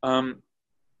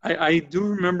 I do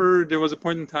remember there was a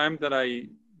point in time that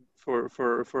for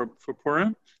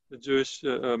Purim, the Jewish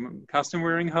costume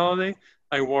wearing holiday,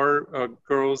 I wore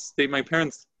girls. My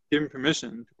parents gave me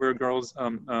permission to wear girls'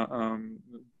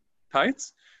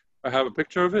 tights. I have a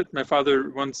picture of it. My father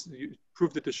once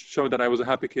proved it to show that I was a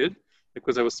happy kid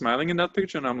because I was smiling in that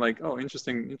picture, and I'm like, oh,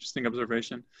 interesting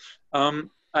observation. I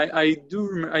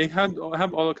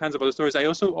have all kinds of other stories. I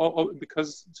also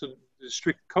because the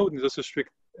strict code is also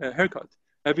strict haircut.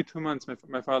 Every 2 months,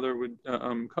 my father would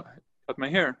cut my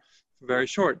hair very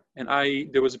short, and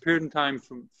there was a period in time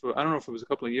for I don't know if it was a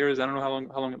couple of years, I don't know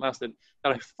how long it lasted,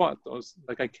 that I fought those.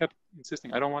 I kept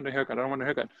insisting, I don't want a haircut. I don't want a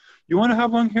haircut. You want to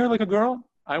have long hair like a girl?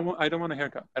 I don't want a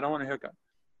haircut. I don't want a haircut.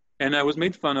 And I was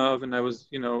made fun of, and I was,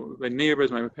 my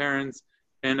neighbors, my parents,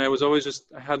 and I was always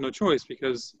I had no choice,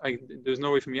 because there's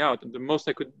no way for me out. The most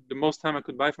time I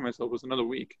could buy for myself was another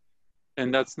week.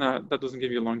 And that doesn't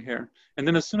give you long hair. And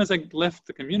then as soon as I left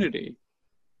the community,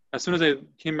 as soon as I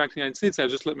came back to the United States, I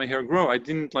just let my hair grow. I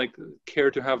didn't care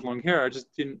to have long hair. I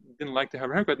just didn't like to have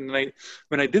a haircut. And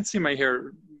when I did see my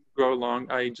hair grow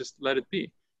long, I just let it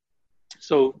be.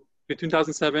 So between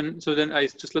 2007, so then I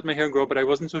just let my hair grow, but I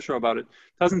wasn't so sure about it.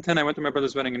 2010, I went to my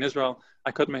brother's wedding in Israel.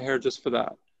 I cut my hair just for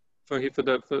that, for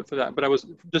that. But I was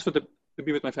just to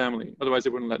be with my family. Otherwise, they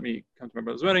wouldn't let me come to my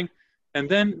brother's wedding. And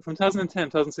then from 2010,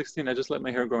 2016, I just let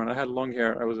my hair grow, and I had long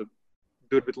hair. I was a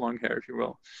dude with long hair, if you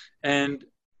will. And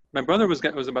my brother was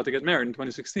about to get married in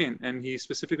 2016, and he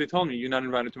specifically told me, you're not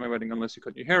invited to my wedding unless you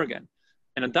cut your hair again.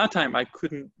 And at that time, I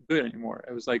couldn't do it anymore.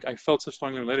 It was I felt so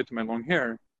strongly related to my long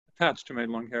hair, attached to my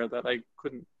long hair, that I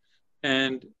couldn't.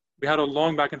 And we had a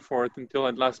long back and forth until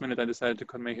at last minute I decided to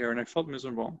cut my hair, and I felt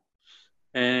miserable.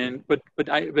 And but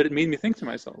it made me think to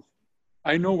myself,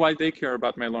 I know why they care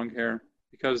about my long hair,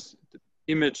 because the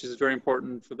image is very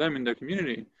important for them in their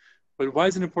community. But why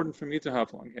is it important for me to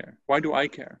have long hair? Why do I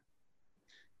care?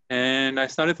 And I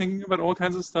started thinking about all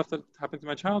kinds of stuff that happened to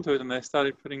my childhood, and I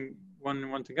started putting one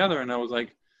and one together, and I was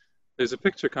like, there's a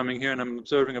picture coming here, and I'm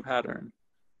observing a pattern.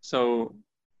 So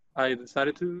I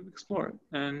decided to explore it,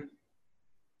 and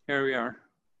here we are.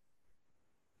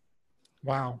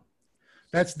 Wow.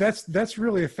 That's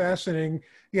really a fascinating.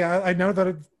 Yeah, I know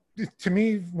that to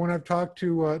me, when I've talked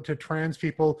to trans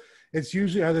people, it's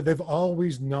usually either they've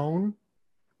always known,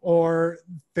 or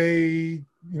they,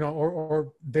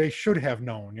 or they should have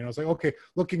known. It's like, okay,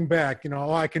 looking back,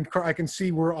 oh, I can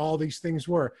see where all these things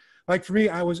were. Like for me,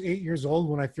 I was 8 years old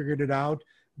when I figured it out,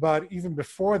 but even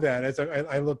before that, as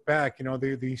I look back,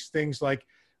 these things like.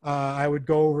 I would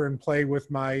go over and play with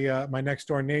my next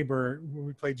door neighbor.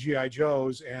 We played GI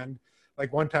Joes, and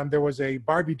like one time there was a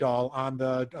Barbie doll on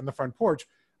the front porch,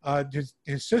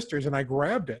 his sister's, and I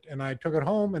grabbed it and I took it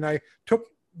home and I took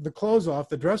the clothes off,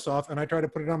 the dress off, and I tried to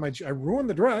put it on I ruined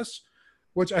the dress,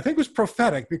 which I think was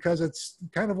prophetic because it's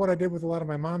kind of what I did with a lot of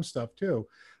my mom's stuff too.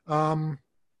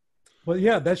 But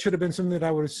yeah, that should have been something that I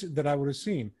would have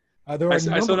seen. I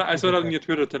saw that on your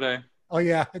Twitter today. Oh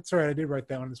yeah, that's right. I did write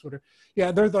that on Twitter.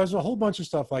 Yeah, there's a whole bunch of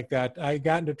stuff like that. I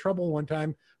got into trouble one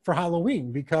time for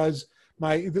Halloween because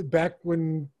back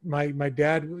when my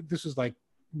dad, this was like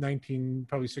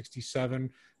probably 67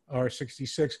 or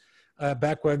 66,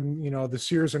 back when the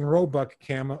Sears and Roebuck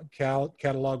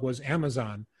catalog was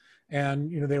Amazon,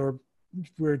 and we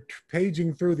were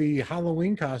paging through the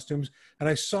Halloween costumes, and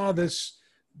I saw this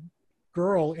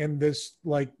girl in this,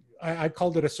 like, I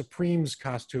called it a Supremes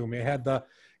costume. It had the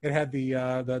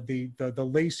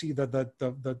lacy,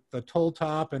 the toe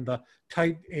top and the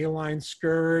tight A-line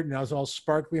skirt, and I was all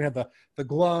sparkly and had the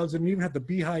gloves and even had the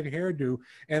beehive hairdo.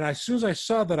 And as soon as I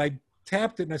saw that, I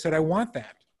tapped it and I said, I want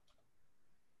that.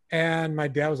 And my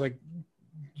dad was like,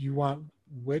 you want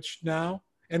which now?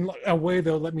 And a way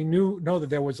they'll let me know that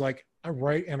there was like a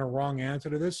right and a wrong answer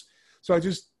to this. So I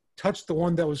just touched the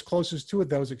one that was closest to it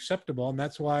that was acceptable. And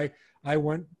that's why I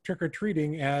went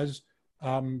trick-or-treating as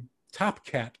Top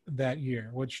Cat that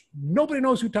year, which nobody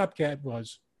knows who Top Cat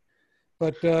was.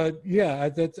 But yeah,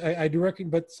 I do reckon,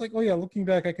 but it's like, oh yeah, looking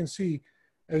back, I can see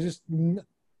it was just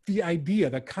the idea,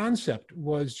 the concept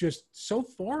was just so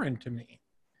foreign to me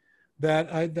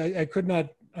that I could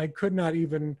not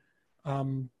even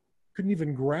couldn't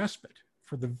even grasp it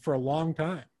for a long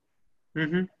time.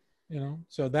 Mm-hmm.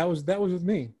 So that was with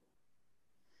me.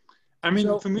 I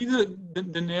mean, for me,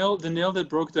 the nail that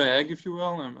broke the egg, if you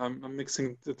will, I'm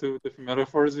mixing the two different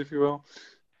metaphors, if you will,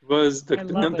 was the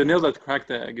nail that cracked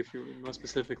the egg, if you will, more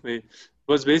specifically,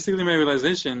 was basically my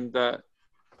realization that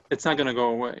it's not going to go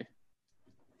away.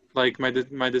 Like my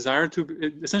desire to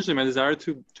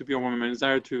be a woman, my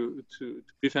desire to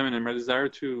be feminine, my desire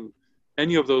to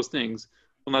any of those things.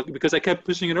 Well, not because I kept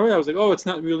pushing it away. I was like, oh, it's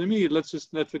not really me. Let's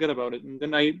forget about it. And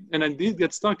then I did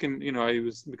get stuck in,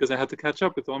 because I had to catch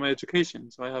up with all my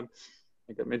education. So I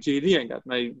got my GED, I got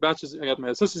my bachelor's, I got my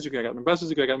associate's degree, I got my bachelor's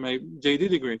degree, I got my JD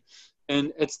degree.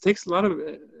 And it takes a lot of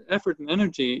effort and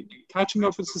energy catching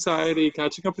up with society,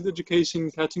 catching up with education,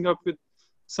 catching up with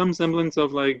some semblance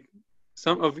of like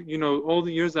some of, all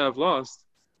the years that I've lost.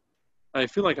 I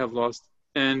feel like I've lost.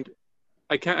 And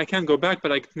I can't go back,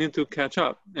 but I need to catch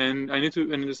up, and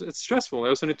it's stressful. I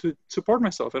also need to support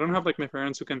myself. I don't have like my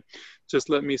parents who can just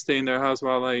let me stay in their house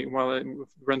while I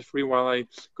rent free while I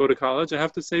go to college. I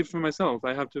have to save for myself.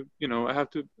 I have to,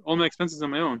 all my expenses on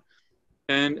my own,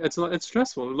 and it's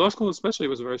stressful. Law school especially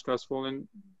was very stressful, and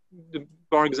the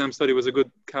bar exam study was a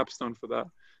good capstone for that.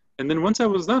 And then once I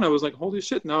was done, I was like, holy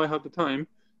shit! Now I have the time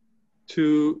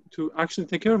to actually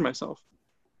take care of myself.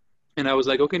 And I was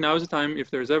like, okay, now is the time. If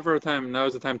there's ever a time, now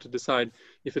is the time to decide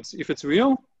if it's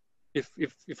real. If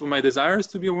my desires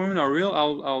to be a woman are real,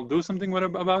 I'll do something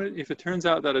about it. If it turns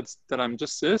out that I'm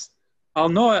just cis, I'll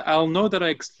know that I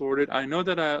explored it. I know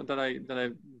that I've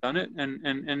done it, and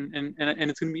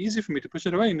it's going to be easy for me to push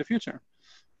it away in the future.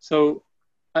 So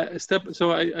it's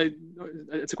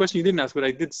a question you didn't ask, but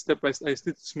I did I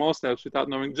did small steps without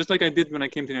knowing, just like I did when I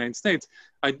came to the United States.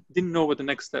 I didn't know what the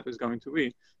next step is going to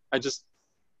be. I just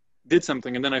did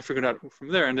something, and then I figured out from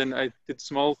there, and then I did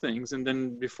small things, and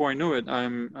then before I knew it,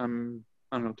 I'm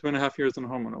I don't know, 2.5 years on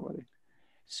hormone already.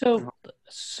 So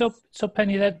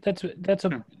Penny, that's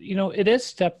a it is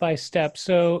step by step.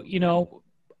 So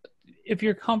if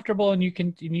you're comfortable and you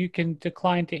can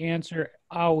decline to answer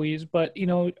always, but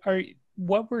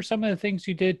what were some of the things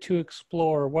you did to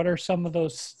explore? What are some of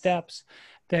those steps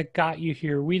that got you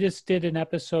here? We just did an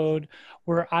episode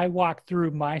where I walked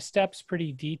through my steps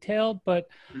pretty detailed, but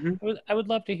I would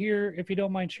love to hear, if you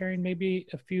don't mind sharing, maybe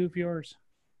a few of yours.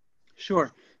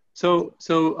 Sure. So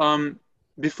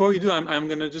before you do, I'm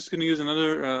gonna use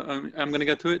another. I'm gonna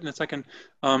get to it in a second.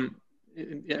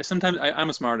 Sometimes I'm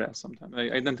a smart ass. Sometimes I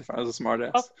identify as a smart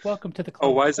ass. Oh, welcome to the club.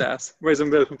 Oh, wise ass.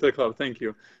 Welcome to the club. Thank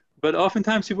you. But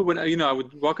oftentimes people would, I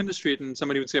would walk in the street and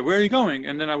somebody would say, "Where are you going?"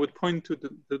 And then I would point to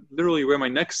the literally where my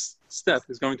next step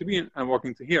is going to be. And I'm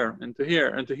walking to here and to here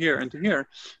and to here and to here,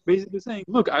 basically saying,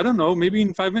 "Look, I don't know. Maybe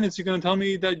in 5 minutes you're going to tell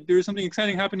me that there's something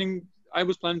exciting happening. I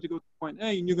was planning to go to point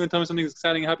A, and you're going to tell me something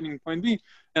exciting happening in point B,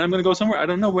 and I'm going to go somewhere. I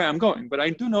don't know where I'm going, but I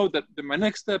do know that my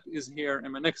next step is here,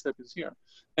 and my next step is here."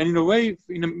 And in a way,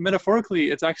 metaphorically,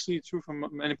 it's actually true from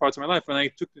many parts of my life. When I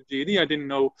took the GED, I didn't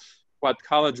know what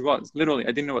college was. Literally,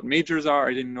 I didn't know what majors are.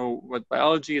 I didn't know what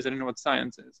biology is. I didn't know what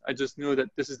science is. I just knew that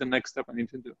this is the next step I need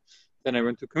to do. Then I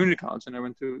went to community college, and I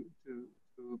went to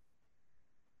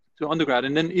undergrad.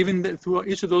 And then even through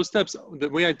each of those steps, the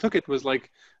way I took it was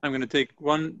like, I'm going to take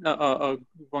one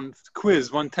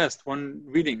quiz, one test, one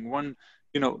reading, one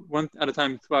at a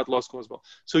time throughout law school as well.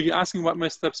 So you're asking what my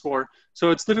steps were. So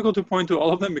it's difficult to point to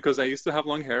all of them because I used to have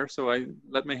long hair. So I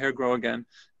let my hair grow again.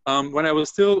 When I was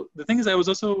still, the thing is, I was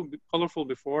also colorful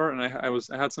before, and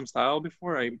I had some style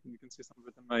before. You can see some of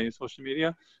it on my social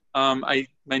media. I've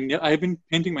been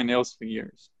painting my nails for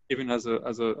years, even as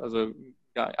a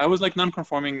guy. I was like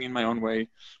non-conforming in my own way.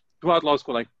 Throughout law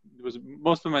school, like it was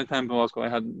most of my time in law school, I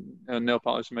had nail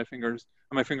polish on my fingers,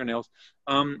 on my fingernails.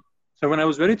 So when I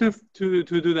was ready to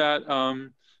do that,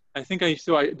 I think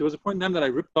there was a point in time that I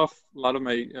ripped off a lot of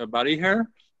my body hair.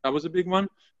 That was a big one.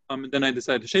 And then I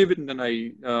decided to shave it, and then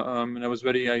and I was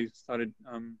ready. I started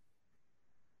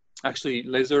actually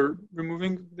laser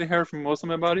removing the hair from most of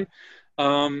my body.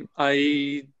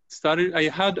 I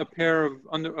had a pair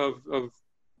of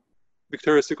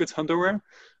Victoria's Secret's underwear.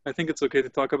 I think it's okay to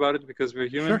talk about it because we're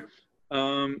human.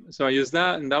 Sure. So I used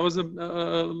that, and that was a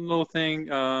little thing.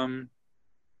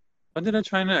 What did I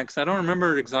try next? I don't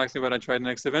remember exactly what I tried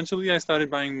next. Eventually, I started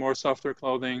buying more softer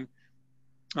clothing.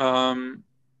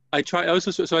 I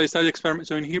started experimenting.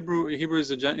 So in Hebrew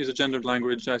is a gendered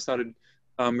language. I started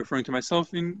referring to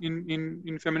myself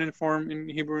in feminine form in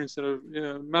Hebrew instead of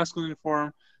masculine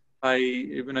form.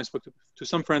 When I spoke to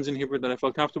some friends in Hebrew that I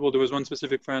felt comfortable. There was one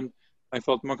specific friend I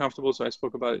felt more comfortable, so I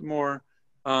spoke about it more.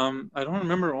 I don't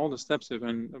remember all the steps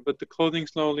even, but the clothing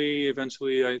slowly.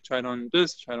 Eventually, I tried on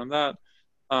this, tried on that.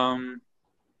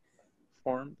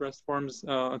 Breast forms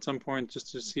at some point just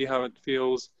to see how it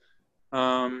feels.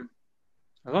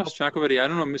 I lost track already. I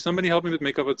don't know. Somebody helped me with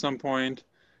makeup at some point.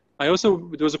 There was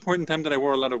a point in time that I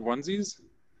wore a lot of onesies.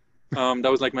 That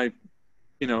was like my,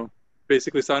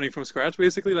 basically starting from scratch,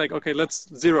 basically like, okay, let's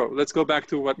go back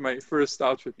to what my first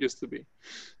outfit used to be.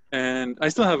 And I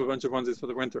still have a bunch of onesies for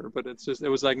the winter, but it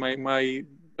was like my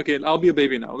okay, I'll be a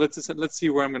baby now. Let's see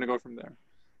where I'm going to go from there.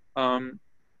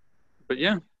 But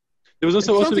yeah, it was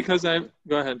also because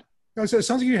go ahead. No, so it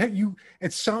sounds like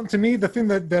it sounds to me, the thing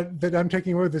that I'm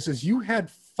taking away with this is you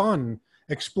had fun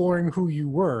exploring who you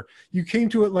were. You came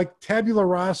to it like tabula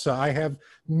rasa. I have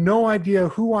no idea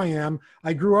who I am.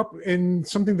 I grew up in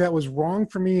something that was wrong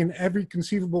for me in every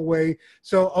conceivable way.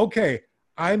 So, okay,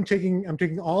 I'm taking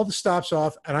all the stops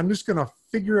off, and I'm just going to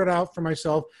figure it out for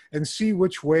myself and see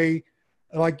which way,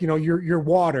 like, you're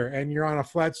water and you're on a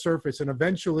flat surface, and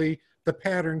eventually the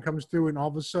pattern comes through, and all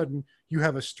of a sudden you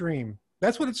have a stream.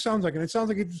 That's what it sounds like, and it sounds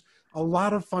like it's a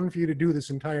lot of fun for you to do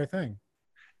this entire thing.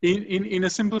 In a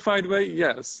simplified way,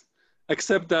 yes.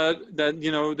 Except that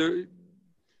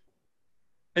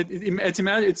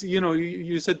it's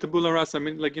you said tabula rasa. I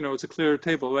mean, like it's a clear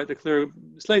table, right? A clear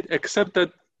slate. Except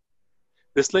that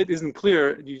the slate isn't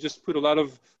clear. You just put a lot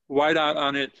of white out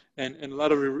on it and a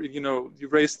lot of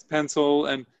erased pencil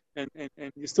and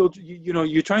you still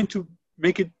you're trying to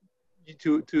make it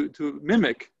to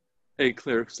mimic a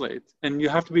clear slate, and you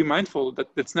have to be mindful that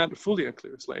it's not fully a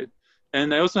clear slate.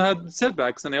 And I also had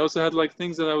setbacks, and I also had like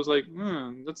things that I was like,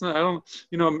 that's not. I don't,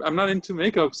 I'm not into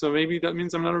makeup, so maybe that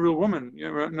means I'm not a real woman.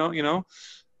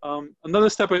 Another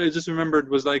step I just remembered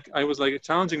was like I was like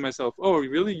challenging myself. Oh,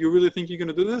 really? You really think you're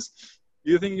gonna do this?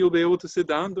 Do you think you'll be able to sit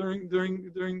down during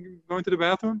going to the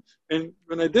bathroom? And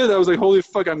when I did, I was like, holy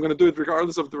fuck, I'm gonna do it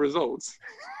regardless of the results.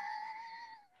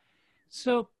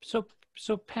 So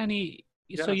Penny.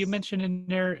 Yes. So you mentioned in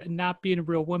there not being a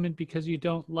real woman because you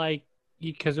don't like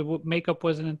because makeup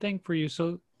wasn't a thing for you.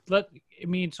 So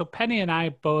so Penny and I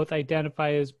both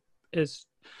identify as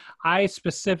I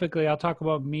specifically, I'll talk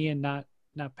about me and not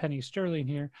Penny Sterling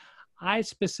here. I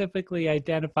specifically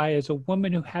identify as a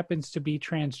woman who happens to be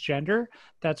transgender.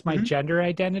 That's my gender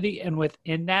identity. And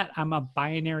within that, I'm a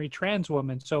binary trans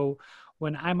woman. So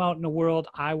when I'm out in the world,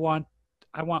 I want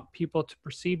people to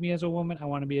perceive me as a woman. I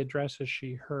want to be addressed as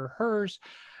she, her, hers.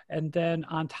 And then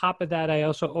on top of that, I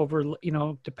also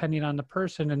depending on the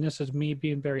person, and this is me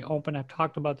being very open, I've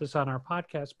talked about this on our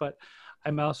podcast, but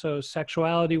I'm also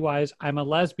sexuality wise, I'm a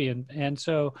lesbian. And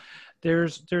so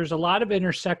there's a lot of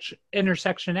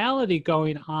intersectionality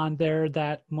going on there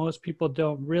that most people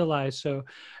don't realize. So,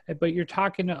 but you're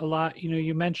talking a lot,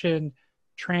 you mentioned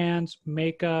trans,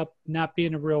 makeup, not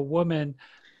being a real woman.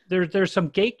 There's some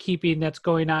gatekeeping that's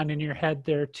going on in your head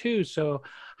there too. So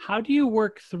how do you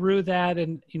work through that?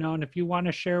 And, and if you want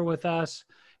to share with us,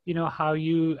 how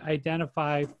you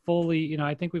identify fully,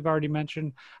 I think we've already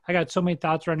mentioned, I got so many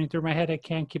thoughts running through my head, I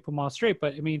can't keep them all straight,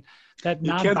 but I mean, that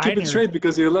You non-binary. can't keep it straight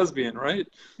because you're a lesbian, right?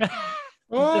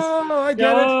 Oh, I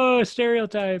get it. Oh,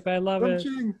 stereotype. I love it.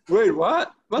 Wait,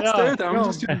 what? What No, stereotype? I'm no.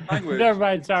 just using language. Never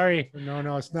mind. Sorry.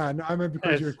 No, it's not. No, I meant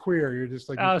because you're queer. You're just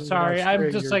like. Oh, sorry.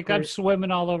 I'm just like, queer. I'm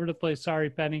swimming all over the place. Sorry,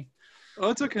 Penny. Oh,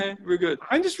 it's okay. We're good.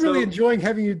 I'm just really enjoying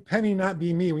having you, Penny, not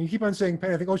be me. When you keep on saying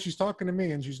Penny, I think, oh, she's talking to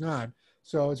me, and she's not.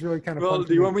 So it's really kind of. Well,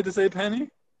 do you want me to say Penny?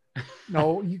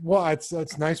 No. Well,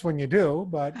 it's nice when you do,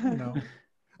 but I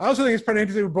also think it's pretty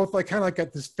interesting. We're both like kind of like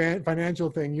at this financial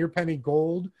thing. You're Penny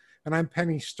Gold, and I'm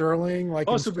Penny Sterling. Like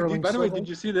oh, so Sterling by the way, Silver. did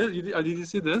you see this? Did you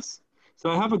see this? So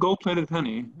I have a gold-plated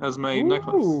penny as my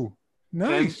necklace.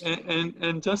 Nice.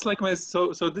 And just like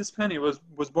so this penny was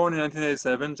born in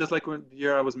 1987, just like the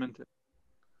year I was minted.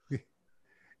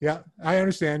 Yeah, I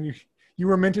understand. You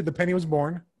were minted. The penny was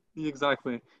born.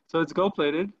 Exactly. So it's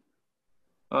gold-plated.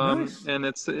 Nice. And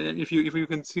it's if you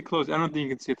can see close, I don't think you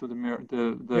can see it through the mirror,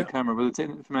 the camera, but it's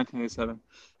from 1987.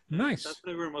 Nice. That's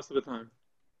what I wear most of the time.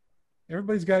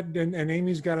 Everybody's got, and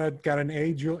Amy's got an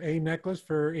A necklace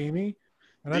for Amy.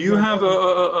 Do you have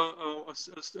a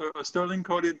sterling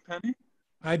coated penny?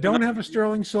 I don't have a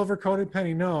sterling silver coated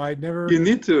penny. No, I'd never. You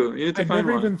need to. You need to I'd find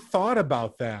never one. even thought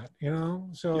about that.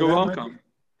 So you're welcome.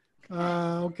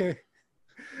 Okay,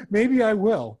 maybe I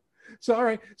will. So all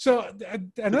right. So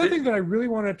another thing that I really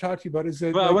want to talk to you about is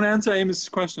that. Well, I want to answer Amy's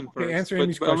question first. Okay, answer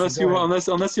Amy's question.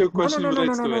 Unless your question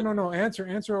relates to it. No.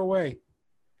 Answer away.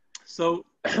 So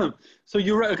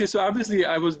you're right. Okay, so obviously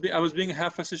I was being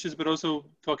half facetious, but also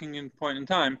talking in point in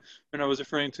time when I was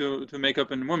referring to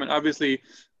makeup and women. Obviously,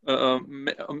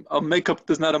 makeup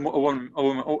does not a woman.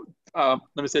 Let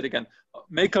me say it again.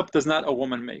 Makeup does not a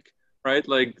woman make, right?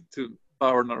 Like, to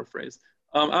borrow another phrase.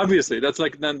 Obviously, that's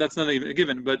not even a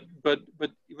given. But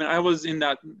when I was in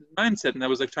that mindset and I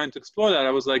was like trying to explore that,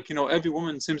 I was like, every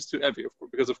woman seems to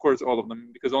because of course all of them,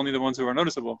 because only the ones who are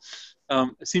noticeable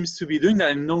seems to be doing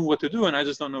that and know what to do, and I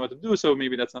just don't know what to do. So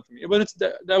maybe that's not for me. But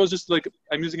that was just like,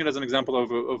 I'm using it as an example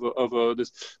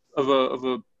of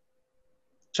a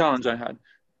challenge I had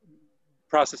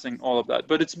processing all of that.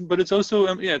 But it's also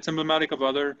it's emblematic of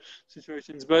other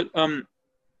situations. But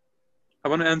I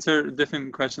want to answer a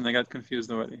different question. I got confused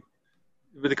already.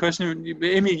 But the question,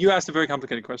 Amy, you asked a very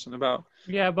complicated question about.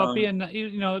 Yeah, about being,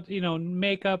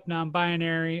 makeup,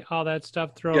 non-binary, all that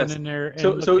stuff thrown in there. And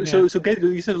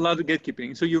you said a lot of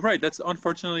gatekeeping. So you're right. That's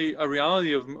unfortunately a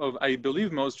reality of I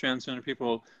believe most transgender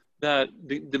people, that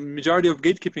the majority of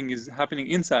gatekeeping is happening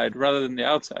inside rather than the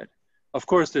outside. Of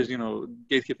course, there's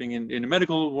gatekeeping in the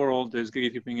medical world. There's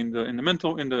gatekeeping in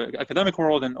the academic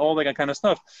world, and all that kind of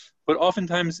stuff. But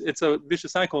oftentimes, it's a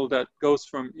vicious cycle that goes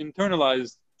from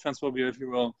internalized transphobia, if you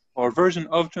will, or a version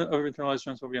of internalized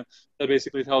transphobia that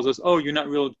basically tells us, oh, you're not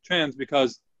real trans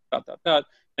because that,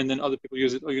 and then other people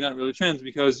use it, oh, you're not really trans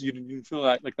because you didn't feel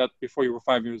like that before you were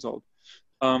 5 years old.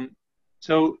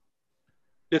 So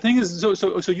the thing is,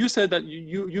 so you said that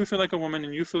you feel like a woman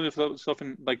and you feel yourself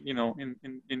in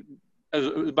as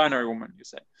a binary woman, you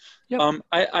say. Yep.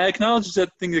 I acknowledge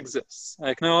that thing exists. I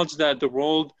acknowledge that the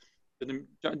world, the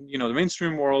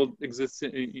mainstream world exists,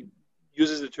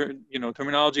 uses the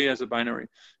terminology as a binary.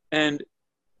 And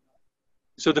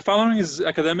so the following is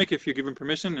academic if you're given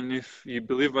permission, and if you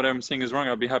believe what I'm saying is wrong,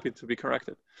 I'll be happy to be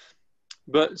corrected.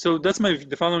 But so that's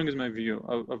the following is my view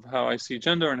of how I see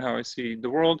gender and how I see the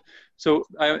world. So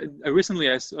I recently,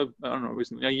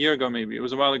 a year ago maybe, it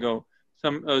was a while ago,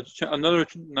 another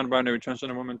non-binary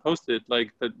transgender woman posted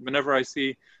like that whenever I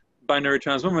see binary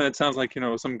trans woman, it sounds like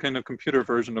some kind of computer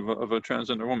version of a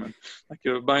transgender woman, like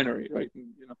you're binary, right?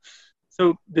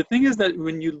 So the thing is that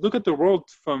when you look at the world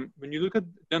when you look at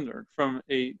gender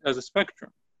as a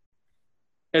spectrum,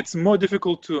 it's more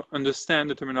difficult to understand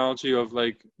the terminology of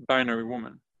like binary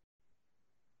woman.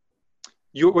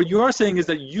 What you are saying is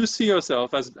that you see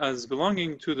yourself as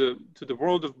belonging to the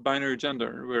world of binary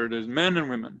gender, where there's men and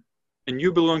women. And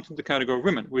you belong to the category of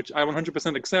women, which I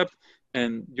 100% accept,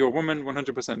 and you're a woman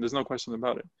 100%. There's no question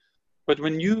about it. But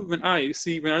when I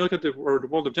look at the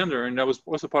world of gender, and that was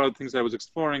also part of the things I was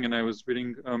exploring, and I was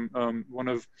reading one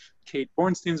of Kate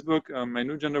Bornstein's book, my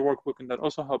New Gender Workbook, and that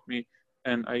also helped me.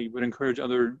 And I would encourage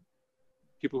other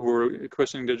people who are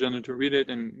questioning their gender to read it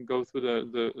and go through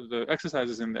the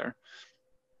exercises in there.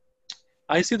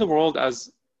 I see the world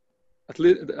as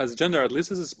gender, at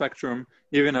least as a spectrum,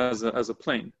 even as a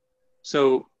plane.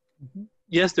 So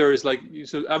yes, there is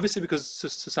so obviously because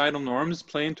societal norms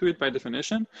play into it by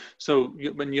definition. So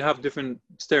when you have different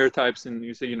stereotypes and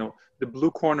you say, the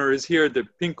blue corner is here, the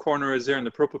pink corner is there, and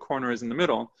the purple corner is in the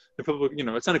middle. The purple,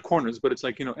 it's not corners, but it's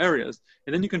areas.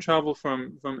 And then you can travel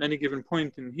from any given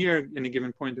point in here, any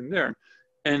given point in there.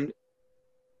 And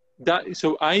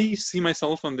so I see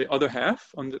myself on the other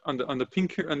half, on the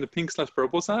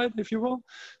pink/purple side, if you will.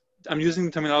 I'm using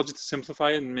the terminology to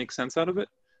simplify it and make sense out of it.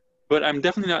 But I'm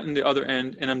definitely not in the other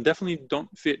end, and I'm definitely don't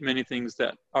fit many things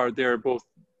that are there, both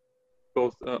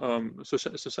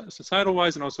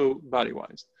societal-wise and also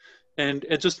body-wise. And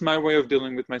it's just my way of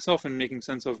dealing with myself and making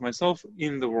sense of myself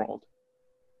in the world.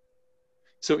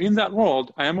 So in that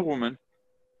world, I am a woman,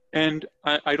 and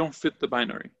I don't fit the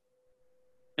binary.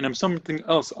 And I'm something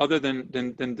else other than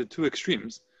the two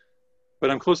extremes. But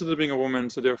I'm closer to being a woman,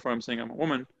 so therefore I'm saying I'm a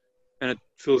woman, and it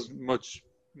feels much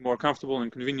more comfortable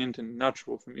and convenient and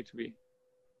natural for me to be.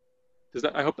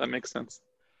 I hope that makes sense.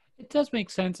 It does make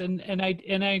sense, and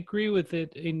I agree with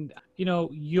it. In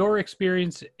your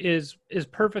experience is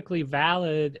perfectly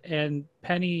valid, and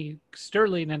Penny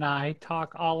Sterling and I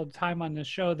talk all the time on this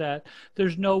show that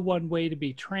there's no one way to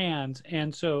be trans,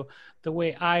 and so the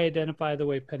way I identify, the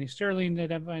way Penny Sterling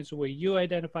identifies, the way you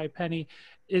identify, Penny,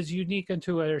 is unique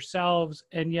unto ourselves.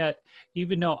 And yet,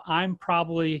 even though I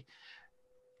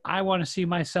want to see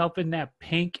myself in that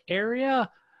pink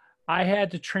area, I had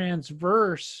to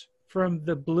transverse from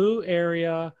the blue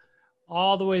area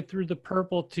all the way through the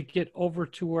purple to get over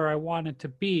to where I wanted to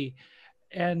be.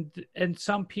 And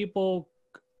some people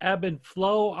ebb and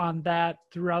flow on that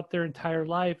throughout their entire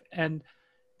life. And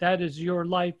that is your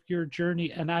life, your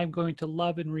journey. And I'm going to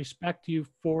love and respect you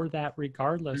for that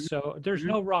regardless. So there's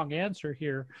no wrong answer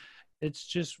here. It's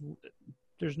just,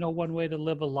 there's no one way to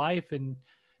live a life, and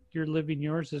you're living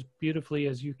yours as beautifully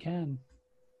as you can.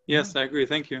 Yes, I agree.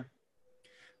 Thank you.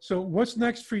 So what's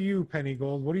next for you, Penny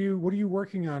Gold? What are you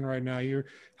working on right now?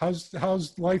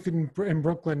 How's life in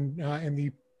Brooklyn in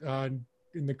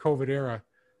the COVID era?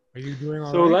 Are you doing all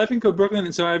right? So life in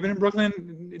Brooklyn. So I've been in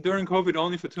Brooklyn during COVID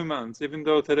only for 2 months, even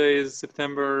though today is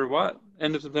September,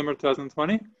 end of September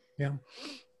 2020. Yeah.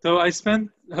 So I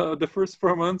spent the first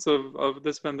 4 months of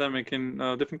this pandemic in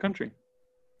a different country.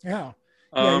 Yeah.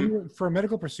 You were for a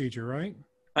medical procedure, right?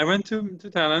 I went to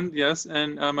Thailand, yes,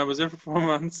 and I was there for 4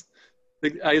 months.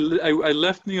 I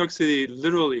left New York City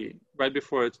literally right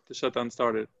before the shutdown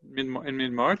started, in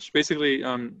mid-March. Basically,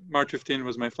 March 15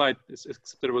 was my flight,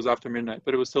 except that it was after midnight,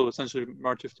 but it was still essentially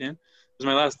March 15. It was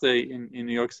my last day in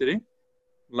New York City,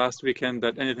 last weekend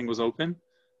that anything was open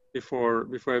before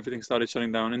everything started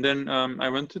shutting down. And then I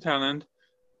went to Thailand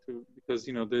because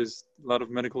there's a lot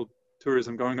of medical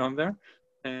tourism going on there,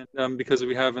 and because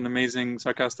we have an amazing,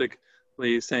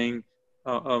 sarcastically saying,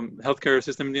 healthcare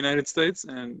system in the United States,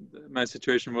 and my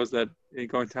situation was that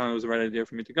going to Thailand was the right idea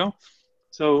for me to go.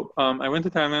 So I went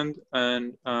to Thailand,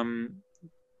 and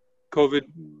COVID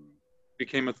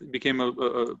became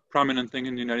a prominent thing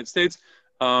in the United States.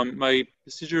 My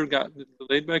procedure got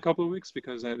delayed by a couple of weeks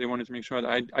because they wanted to make sure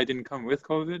that I didn't come with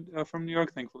COVID from New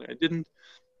York. Thankfully, I didn't.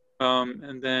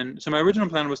 And then, so my original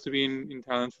plan was to be in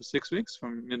Thailand for 6 weeks,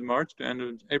 from mid-March to end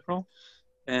of April.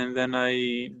 And then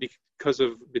because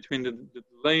of between the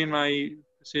delay in my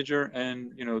procedure and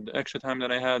the extra time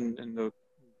that I had and the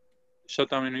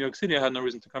shutdown in New York City, I had no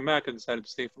reason to come back. I decided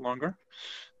to stay for longer,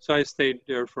 so I stayed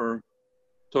there for a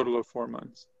total of 4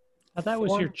 months. That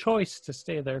was your choice to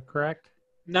stay there, correct?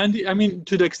 90. I mean,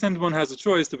 to the extent one has a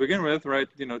choice to begin with, right?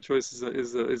 Choice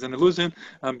is an illusion.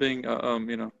 I'm being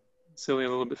silly a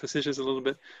little bit, facetious a little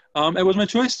bit. It was my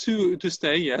choice to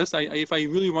stay. Yes, if I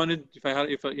really wanted,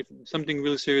 if something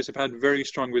really serious, if I had very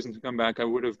strong reason to come back, I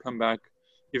would have come back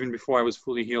even before I was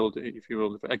fully healed, if you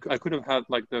will. I could have had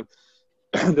the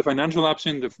the financial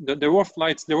option. There were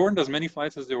flights. There weren't as many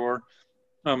flights as there were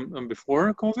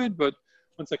before COVID. But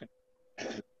one second.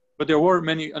 But there were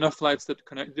enough flights that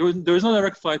connect. There was no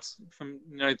direct flights from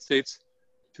the United States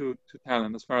to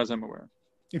Thailand, as far as I'm aware.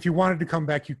 If you wanted to come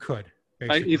back, you could.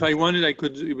 If I wanted, I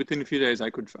could. Within a few days, I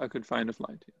could find a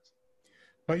flight. Yes.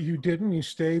 But you didn't. You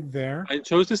stayed there. I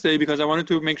chose to stay because I wanted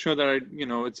to make sure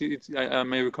that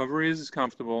my recovery is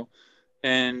comfortable,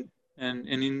 and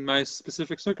in my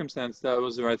specific circumstance, that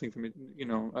was the right thing for me.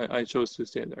 I chose to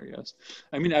stay there. Yes.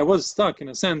 I mean, I was stuck in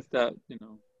a sense that the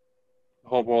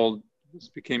whole world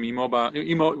became immobile.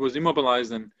 It was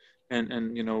immobilized, and and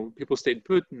people stayed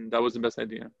put, and that was the best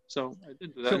idea. So I did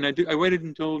do that, So- and I waited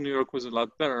until New York was a lot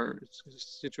better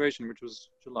situation, which was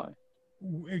July.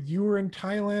 You were in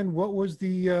Thailand. What was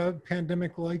the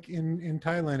pandemic like in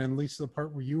Thailand, at least the part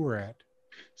where you were at?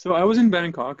 So I was in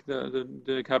Bangkok,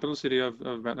 the capital city of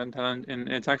Thailand, and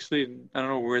it's actually, I don't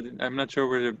know where, I'm not sure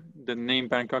where the name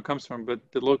Bangkok comes from, but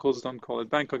the locals don't call it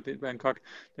Bangkok.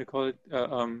 They call it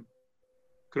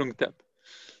Krung Thep,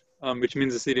 which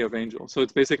means the city of angels. So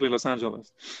it's basically Los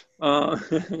Angeles.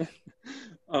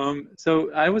 So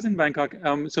I was in Bangkok.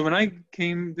 So when I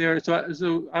came there,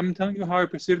 so I'm telling you how I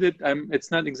perceived it.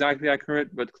 It's not exactly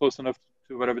accurate, but close enough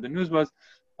to whatever the news was.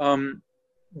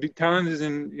 Thailand is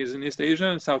in East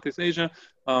Asia, Southeast Asia.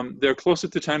 They're closer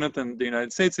to China than the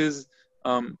United States is.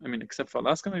 I mean, except for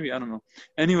Alaska, maybe, I don't know.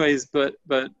 Anyways, but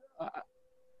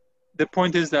the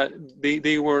point is that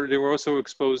they were also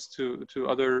exposed to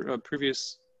other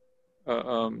previous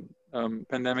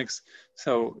pandemics.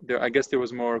 So I guess there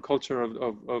was more culture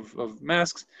of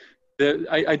masks.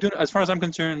 I do, as far as I'm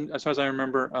concerned, as far as I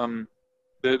remember,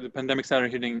 the pandemic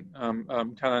started hitting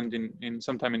Thailand in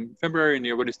sometime in February, and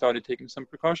they already started taking some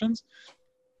precautions.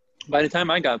 By the time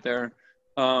I got there,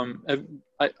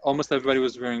 almost everybody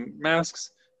was wearing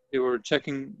masks. They were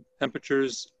checking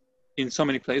temperatures in so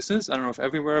many places. I don't know if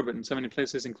everywhere, but in so many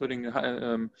places, including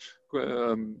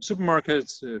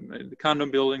supermarkets, the condo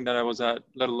building that I was at,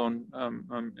 let alone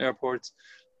airports.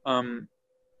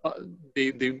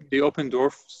 They open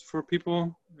doors for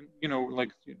people,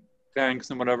 like banks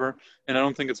and whatever. And I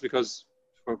don't think it's because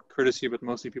for courtesy, but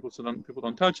mostly people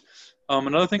don't touch.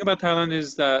 Another thing about Thailand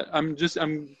is that I'm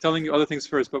telling you other things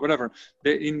first, but whatever.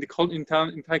 In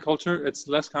Thai culture, it's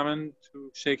less common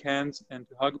to shake hands and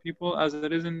to hug people as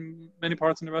it is in many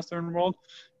parts in the Western world.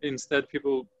 Instead,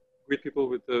 people greet people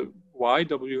with the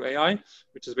W-A-I,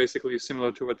 which is basically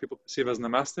similar to what people perceive as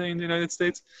namaste in the United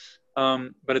States.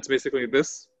 But it's basically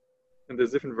this, and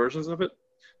there's different versions of it.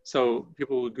 So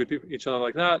people would greet each other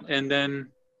like that, and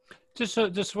then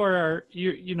just where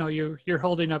you're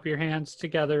holding up your hands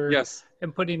together, yes,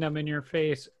 and putting them in your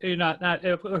face. You're not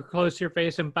close to your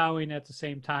face and bowing at the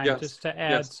same time, yes, just to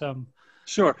add some.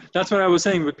 Sure, that's what I was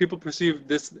saying. But people perceive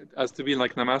this as to be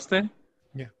like namaste.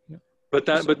 Yeah. But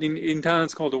in Thailand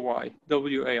it's called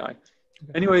W-A-I.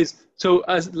 Anyways, so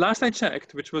as last I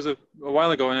checked, which was a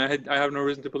while ago, and I have no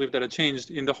reason to believe that it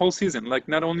changed in the whole season, like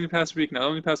not only the past week, not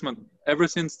only the past month, ever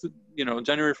since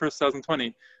January 1st,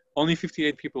 2020, only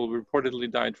 58 people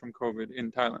reportedly died from COVID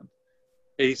in Thailand,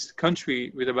 a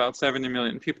country with about 70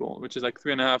 million people, which is like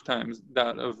 3.5 times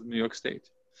that of New York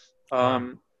State. I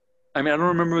mean, I don't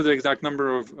remember the exact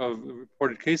number of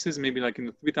reported cases, maybe like in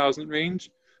the 3,000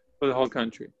 range for the whole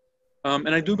country.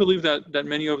 And I do believe that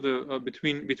many of the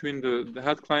between the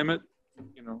hot climate,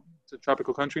 it's a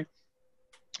tropical country,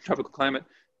 tropical climate.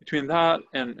 Between that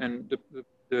and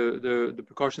the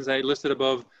precautions I listed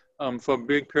above, for a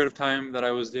big period of time that I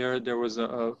was there was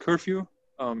a curfew.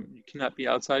 You cannot be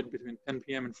outside between 10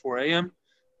 p.m. and 4 a.m.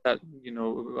 That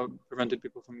prevented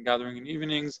people from gathering in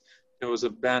evenings. There was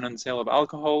a ban on sale of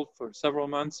alcohol for several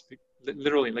months.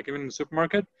 Literally, like even in the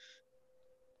supermarket,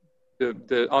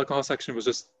 the alcohol section was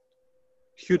just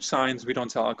huge signs, we don't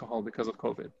sell alcohol because of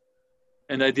COVID.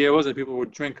 And the idea was that people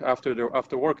would drink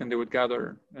after work, and they would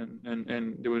gather, and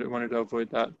they wanted to avoid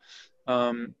that.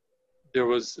 There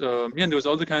was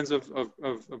other kinds of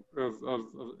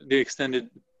they extended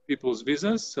people's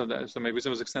visas, so my visa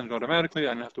was extended automatically.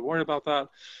 I didn't have to worry about that.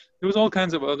 There was all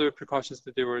kinds of other precautions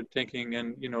that they were taking,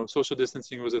 and social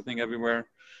distancing was a thing everywhere.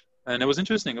 And it was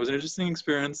interesting. It was an interesting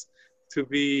experience to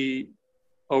be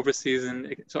overseas,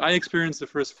 and so I experienced the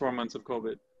first 4 months of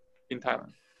COVID in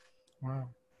Thailand. Wow.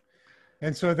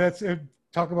 And so that's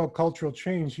talk about cultural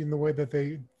change in the way that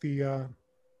the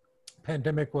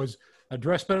pandemic was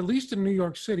addressed, but at least in New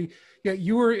York City. Yeah,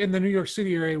 you were in the New York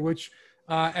City area, which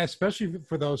especially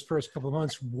for those first couple of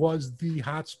months was the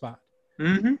hotspot.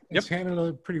 Mm-hmm. It's handled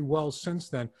it pretty well since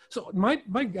then. So my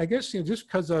I guess just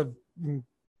because of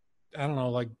I don't know,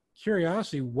 like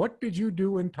curiosity, what did you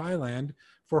do in Thailand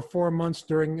for 4 months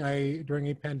during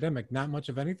a pandemic? Not much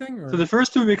of anything? Or? So the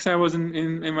first 2 weeks I was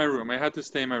in my room. I had to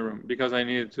stay in my room because I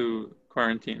needed to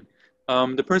quarantine.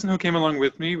 The person who came along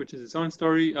with me, which is its own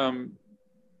story,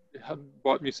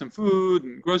 bought me some food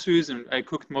and groceries, and I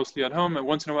cooked mostly at home. And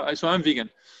once in a while, so I'm vegan.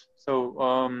 So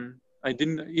I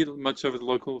didn't eat much of the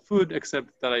local food, except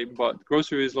that I bought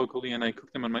groceries locally and I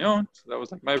cooked them on my own. So that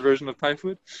was like my version of Thai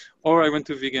food. Or I went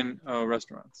to vegan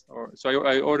restaurants. So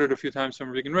I ordered a few times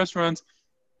from vegan restaurants.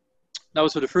 That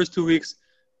was for the first 2 weeks.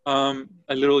 I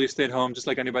literally stayed home just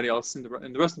like anybody else in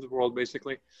the rest of the world,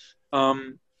 basically.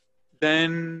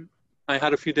 Then I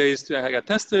had a few days I got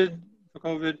tested for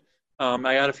COVID.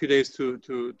 I had a few days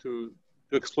to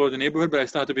explore the neighborhood, but I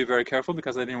still had to be very careful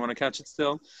because I didn't want to catch it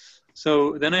still.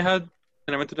 So then I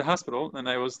went to the hospital, and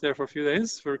I was there for a few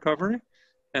days for recovery.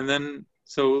 And then,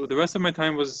 so the rest of my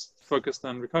time was focused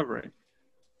on recovery.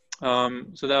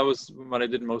 So that was what I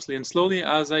did mostly. And slowly,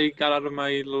 as I got out of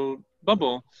my little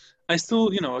bubble, I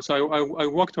still, so I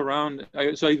walked around.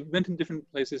 So I went in different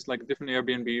places, like different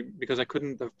Airbnb, because I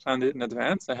couldn't have planned it in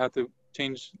advance. I had to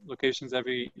change locations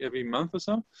every month or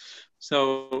so.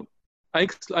 So I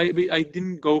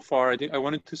didn't go far. I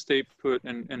wanted to stay put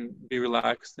and be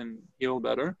relaxed and heal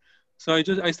better. So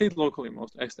I stayed locally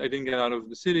most. I didn't get out of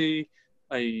the city.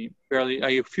 A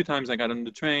few times I got on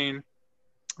the train.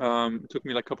 It took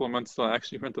me like a couple of months till I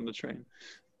actually went on the train.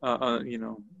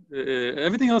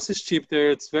 Everything else is cheap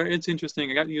there. It's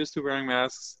interesting. I got used to wearing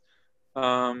masks.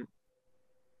 I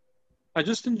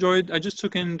just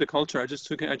took in the culture.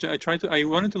 I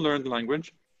wanted to learn the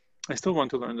language. I still want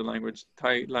to learn the language,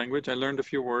 Thai language. I learned a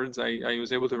few words. I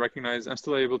was able to recognize, I'm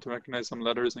still able to recognize some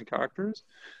letters and characters,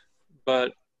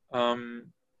 but that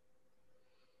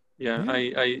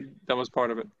was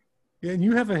part of it. Yeah, and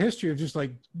you have a history of just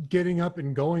like getting up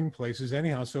and going places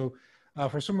anyhow. So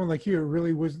for someone like you, it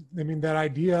really was, that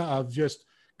idea of just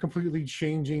completely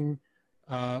changing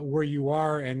where you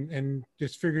are and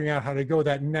just figuring out how to go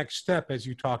that next step, as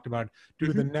you talked about,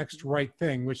 do the next right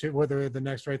thing, whether the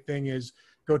next right thing is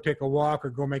go take a walk or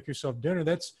go make yourself dinner.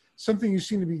 That's something you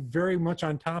seem to be very much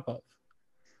on top of.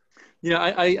 Yeah,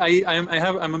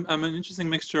 I'm an interesting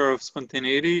mixture of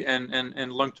spontaneity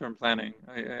and long-term planning.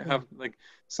 I have like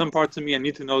some parts of me, I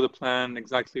need to know the plan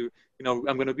exactly. I'm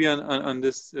going to be on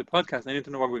this podcast. I need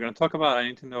to know what we're going to talk about. I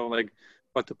need to know like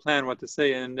what to plan, what to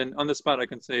say, and then on the spot I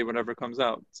can say whatever comes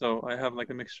out. So I have like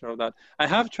a mixture of that. I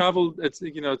have traveled.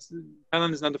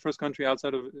 Thailand is not the first country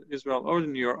outside of Israel or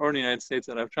New York or the United States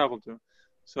that I've traveled to.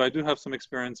 So I do have some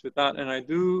experience with that, and I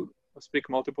do speak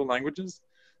multiple languages.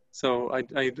 So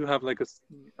I do have like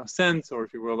a sense, or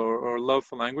if you will, or love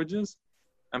for languages.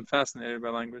 I'm fascinated by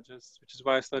languages, which is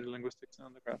why I studied linguistics in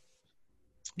undergrad.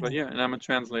 But yeah, and I'm a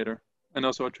translator and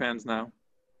also a trans now.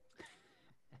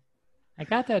 I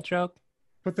got that joke.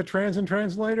 Put the trans and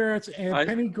translator. It's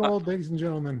Penny Gold, ladies and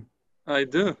gentlemen. I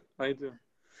do.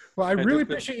 Well, I really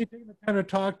appreciate you taking the time to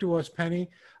talk to us, Penny.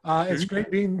 It's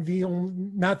great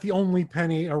being not the only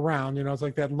Penny around. It's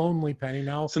like that lonely Penny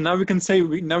now. So now we can say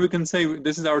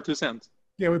this is our 2 cents.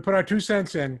 Yeah, we put our 2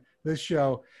 cents in this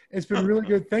show. It's been really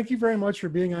good. Thank you very much for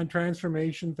being on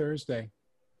Transformation Thursday.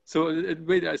 So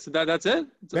wait, so that's it?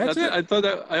 That's it? I thought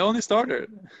that I only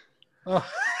started.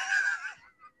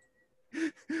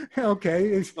 Okay.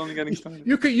 It's only getting started.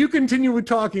 You continue with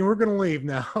talking. We're going to leave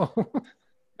now.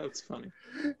 That's funny.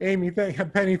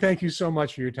 Penny, thank you so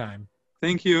much for your time.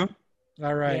 Thank you.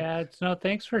 All right. Yeah,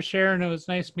 thanks for sharing. It was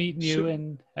nice meeting you. Sure.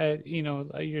 And,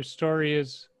 your story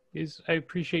is I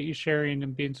appreciate you sharing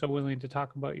and being so willing to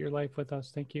talk about your life with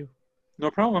us. Thank you. No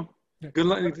problem. Good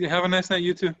luck. Have a nice night,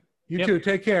 you too. You too.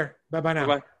 Take care. Bye-bye now.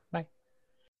 Bye-bye.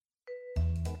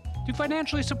 To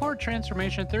financially support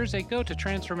Transformation Thursday, go to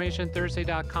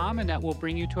transformationthursday.com and that will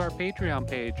bring you to our Patreon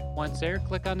page. Once there,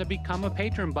 click on the Become a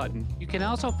Patron button. You can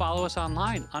also follow us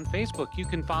online on Facebook. You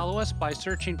can follow us by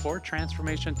searching for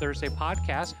Transformation Thursday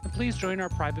Podcast, and please join our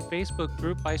private Facebook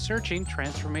group by searching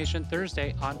Transformation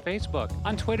Thursday on Facebook.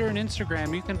 On Twitter and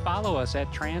Instagram, you can follow us at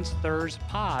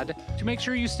TransThursPod. To make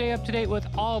sure you stay up to date with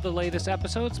all the latest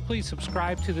episodes, please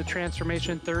subscribe to the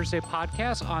Transformation Thursday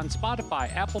Podcast on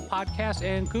Spotify, Apple Podcasts,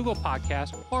 and Google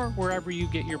Podcasts, or wherever you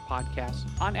get your podcasts.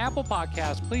 On Apple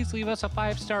Podcasts, please leave us a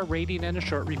 5-star rating and a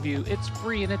short review. It's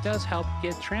free and it does help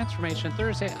get Transformation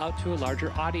Thursday out to a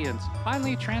larger audience.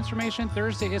 Finally, Transformation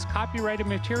Thursday is copyrighted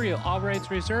material, all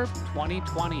rights reserved,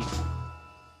 2020.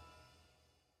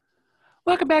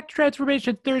 Welcome back to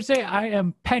Transformation Thursday. I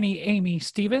am Penny Amy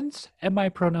Stevens, and my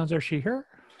pronouns are she, her.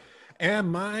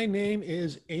 And my name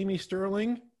is Amy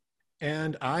Sterling,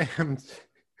 and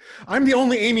I'm the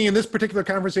only Amy in this particular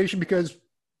conversation because,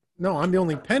 no, I'm the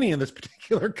only Penny in this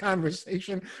particular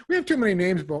conversation. We have too many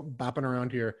names bopping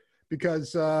around here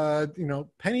because,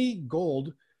 Penny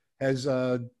Gold is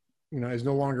no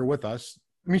longer with us.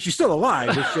 I mean, she's still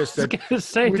alive. It's just that. I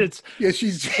was going to say,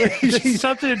 she's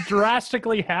something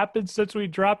drastically happened since we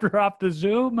dropped her off the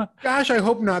Zoom. Gosh, I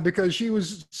hope not, because she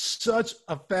was such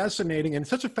a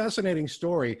fascinating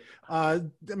story.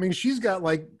 She's got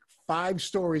like 5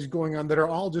 stories going on that are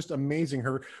all just amazing.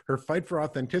 Her fight for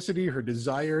authenticity, her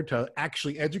desire to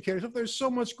actually educate herself. There's so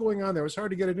much going on there. It was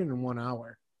hard to get it in 1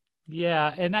 hour.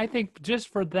 Yeah, and I think just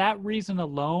for that reason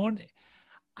alone,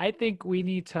 I think we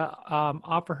need to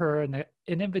offer her an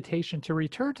invitation to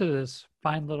return to this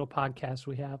fine little podcast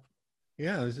we have.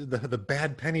 Yeah, this is the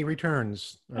bad penny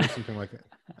returns or something like that.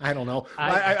 I don't know.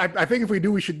 I think if we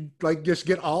do, we should like just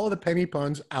get all of the penny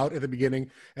puns out at the beginning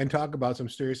and talk about some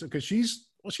serious, because she's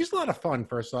a lot of fun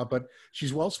first off, but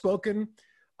she's well spoken.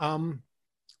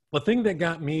 The thing that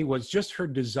got me was just her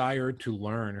desire to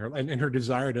learn, and her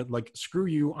desire to like, screw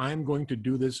you, I'm going to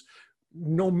do this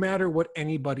no matter what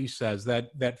anybody says.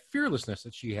 That fearlessness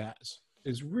that she has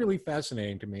is really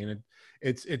fascinating to me, and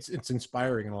it's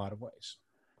inspiring in a lot of ways.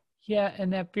 Yeah,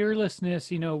 and that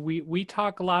fearlessness, we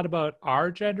talk a lot about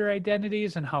our gender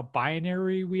identities and how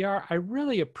binary we are. I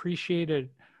really appreciated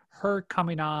her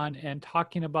coming on and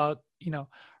talking about,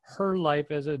 her life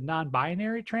as a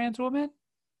non-binary trans woman.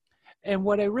 And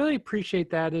what I really appreciate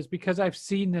that is because I've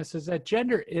seen this, is that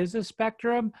gender is a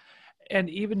spectrum. And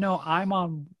even though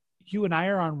you and I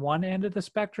are on one end of the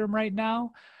spectrum right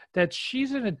now, that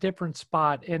she's in a different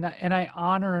spot. And I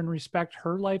honor and respect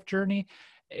her life journey.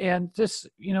 And just,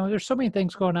 there's so many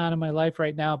things going on in my life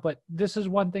right now, but this is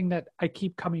one thing that I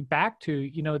keep coming back to.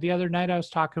 The other night I was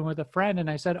talking with a friend and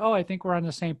I said, oh, I think we're on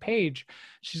the same page.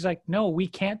 She's like, no, we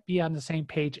can't be on the same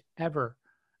page ever.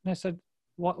 And I said,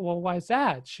 well, why is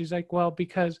that? She's like, well,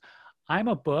 because I'm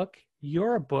a book,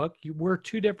 you're a book, we're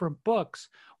two different books.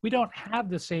 We don't have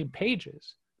the same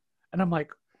pages. And I'm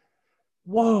like,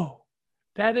 whoa,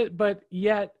 but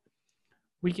yet,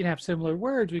 we can have similar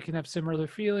words, we can have similar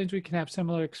feelings, we can have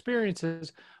similar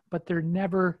experiences, but they're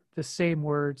never the same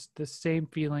words, the same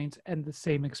feelings, and the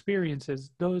same experiences.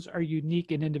 Those are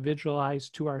unique and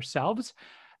individualized to ourselves.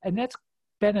 And that's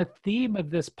been a theme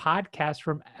of this podcast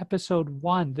from episode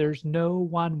 1. There's no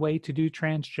one way to do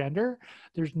transgender.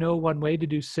 There's no one way to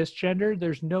do cisgender.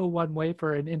 There's no one way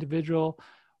for an individual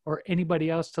or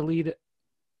anybody else to lead.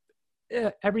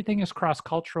 Everything is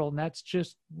cross-cultural, and that's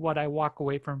just what I walk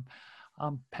away from.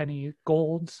 Penny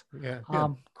Gold's. Yeah,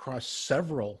 across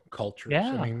several cultures.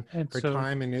 Yeah, I mean, her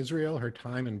time in Israel, her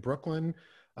time in Brooklyn,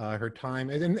 her time,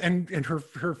 and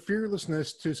her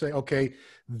fearlessness to say, okay,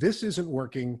 this isn't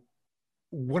working.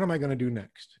 What am I going to do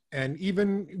next? And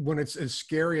even when it's as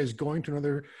scary as going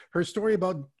to her story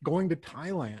about going to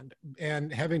Thailand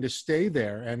and having to stay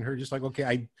there, and her just like,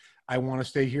 okay, I want to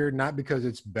stay here, not because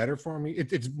it's better for me.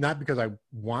 It's not because I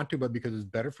want to, but because it's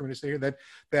better for me to stay here.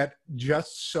 That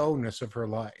just so-ness of her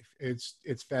life. It's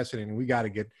fascinating. We got to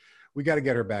get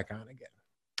her back on again.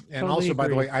 And totally also, agree. By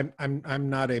the way, I'm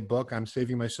not a book. I'm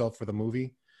saving myself for the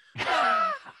movie.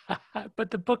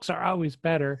 But the books are always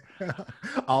better.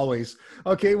 Always.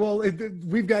 Okay, well,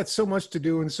 we've got so much to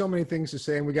do and so many things to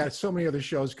say, and we got so many other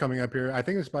shows coming up here. I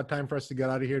think it's about time for us to get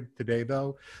out of here today,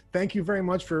 though. Thank you very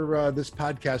much for this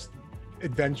podcast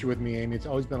adventure with me, Amy. It's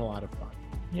always been a lot of fun.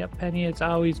 Yep, Penny, it's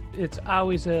always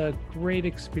a great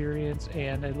experience,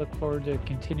 and I look forward to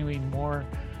continuing more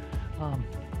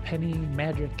Penny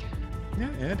magic. Yeah,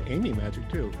 and Amy magic,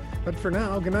 too. But for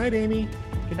now, good night, Amy.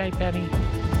 Good night, Penny.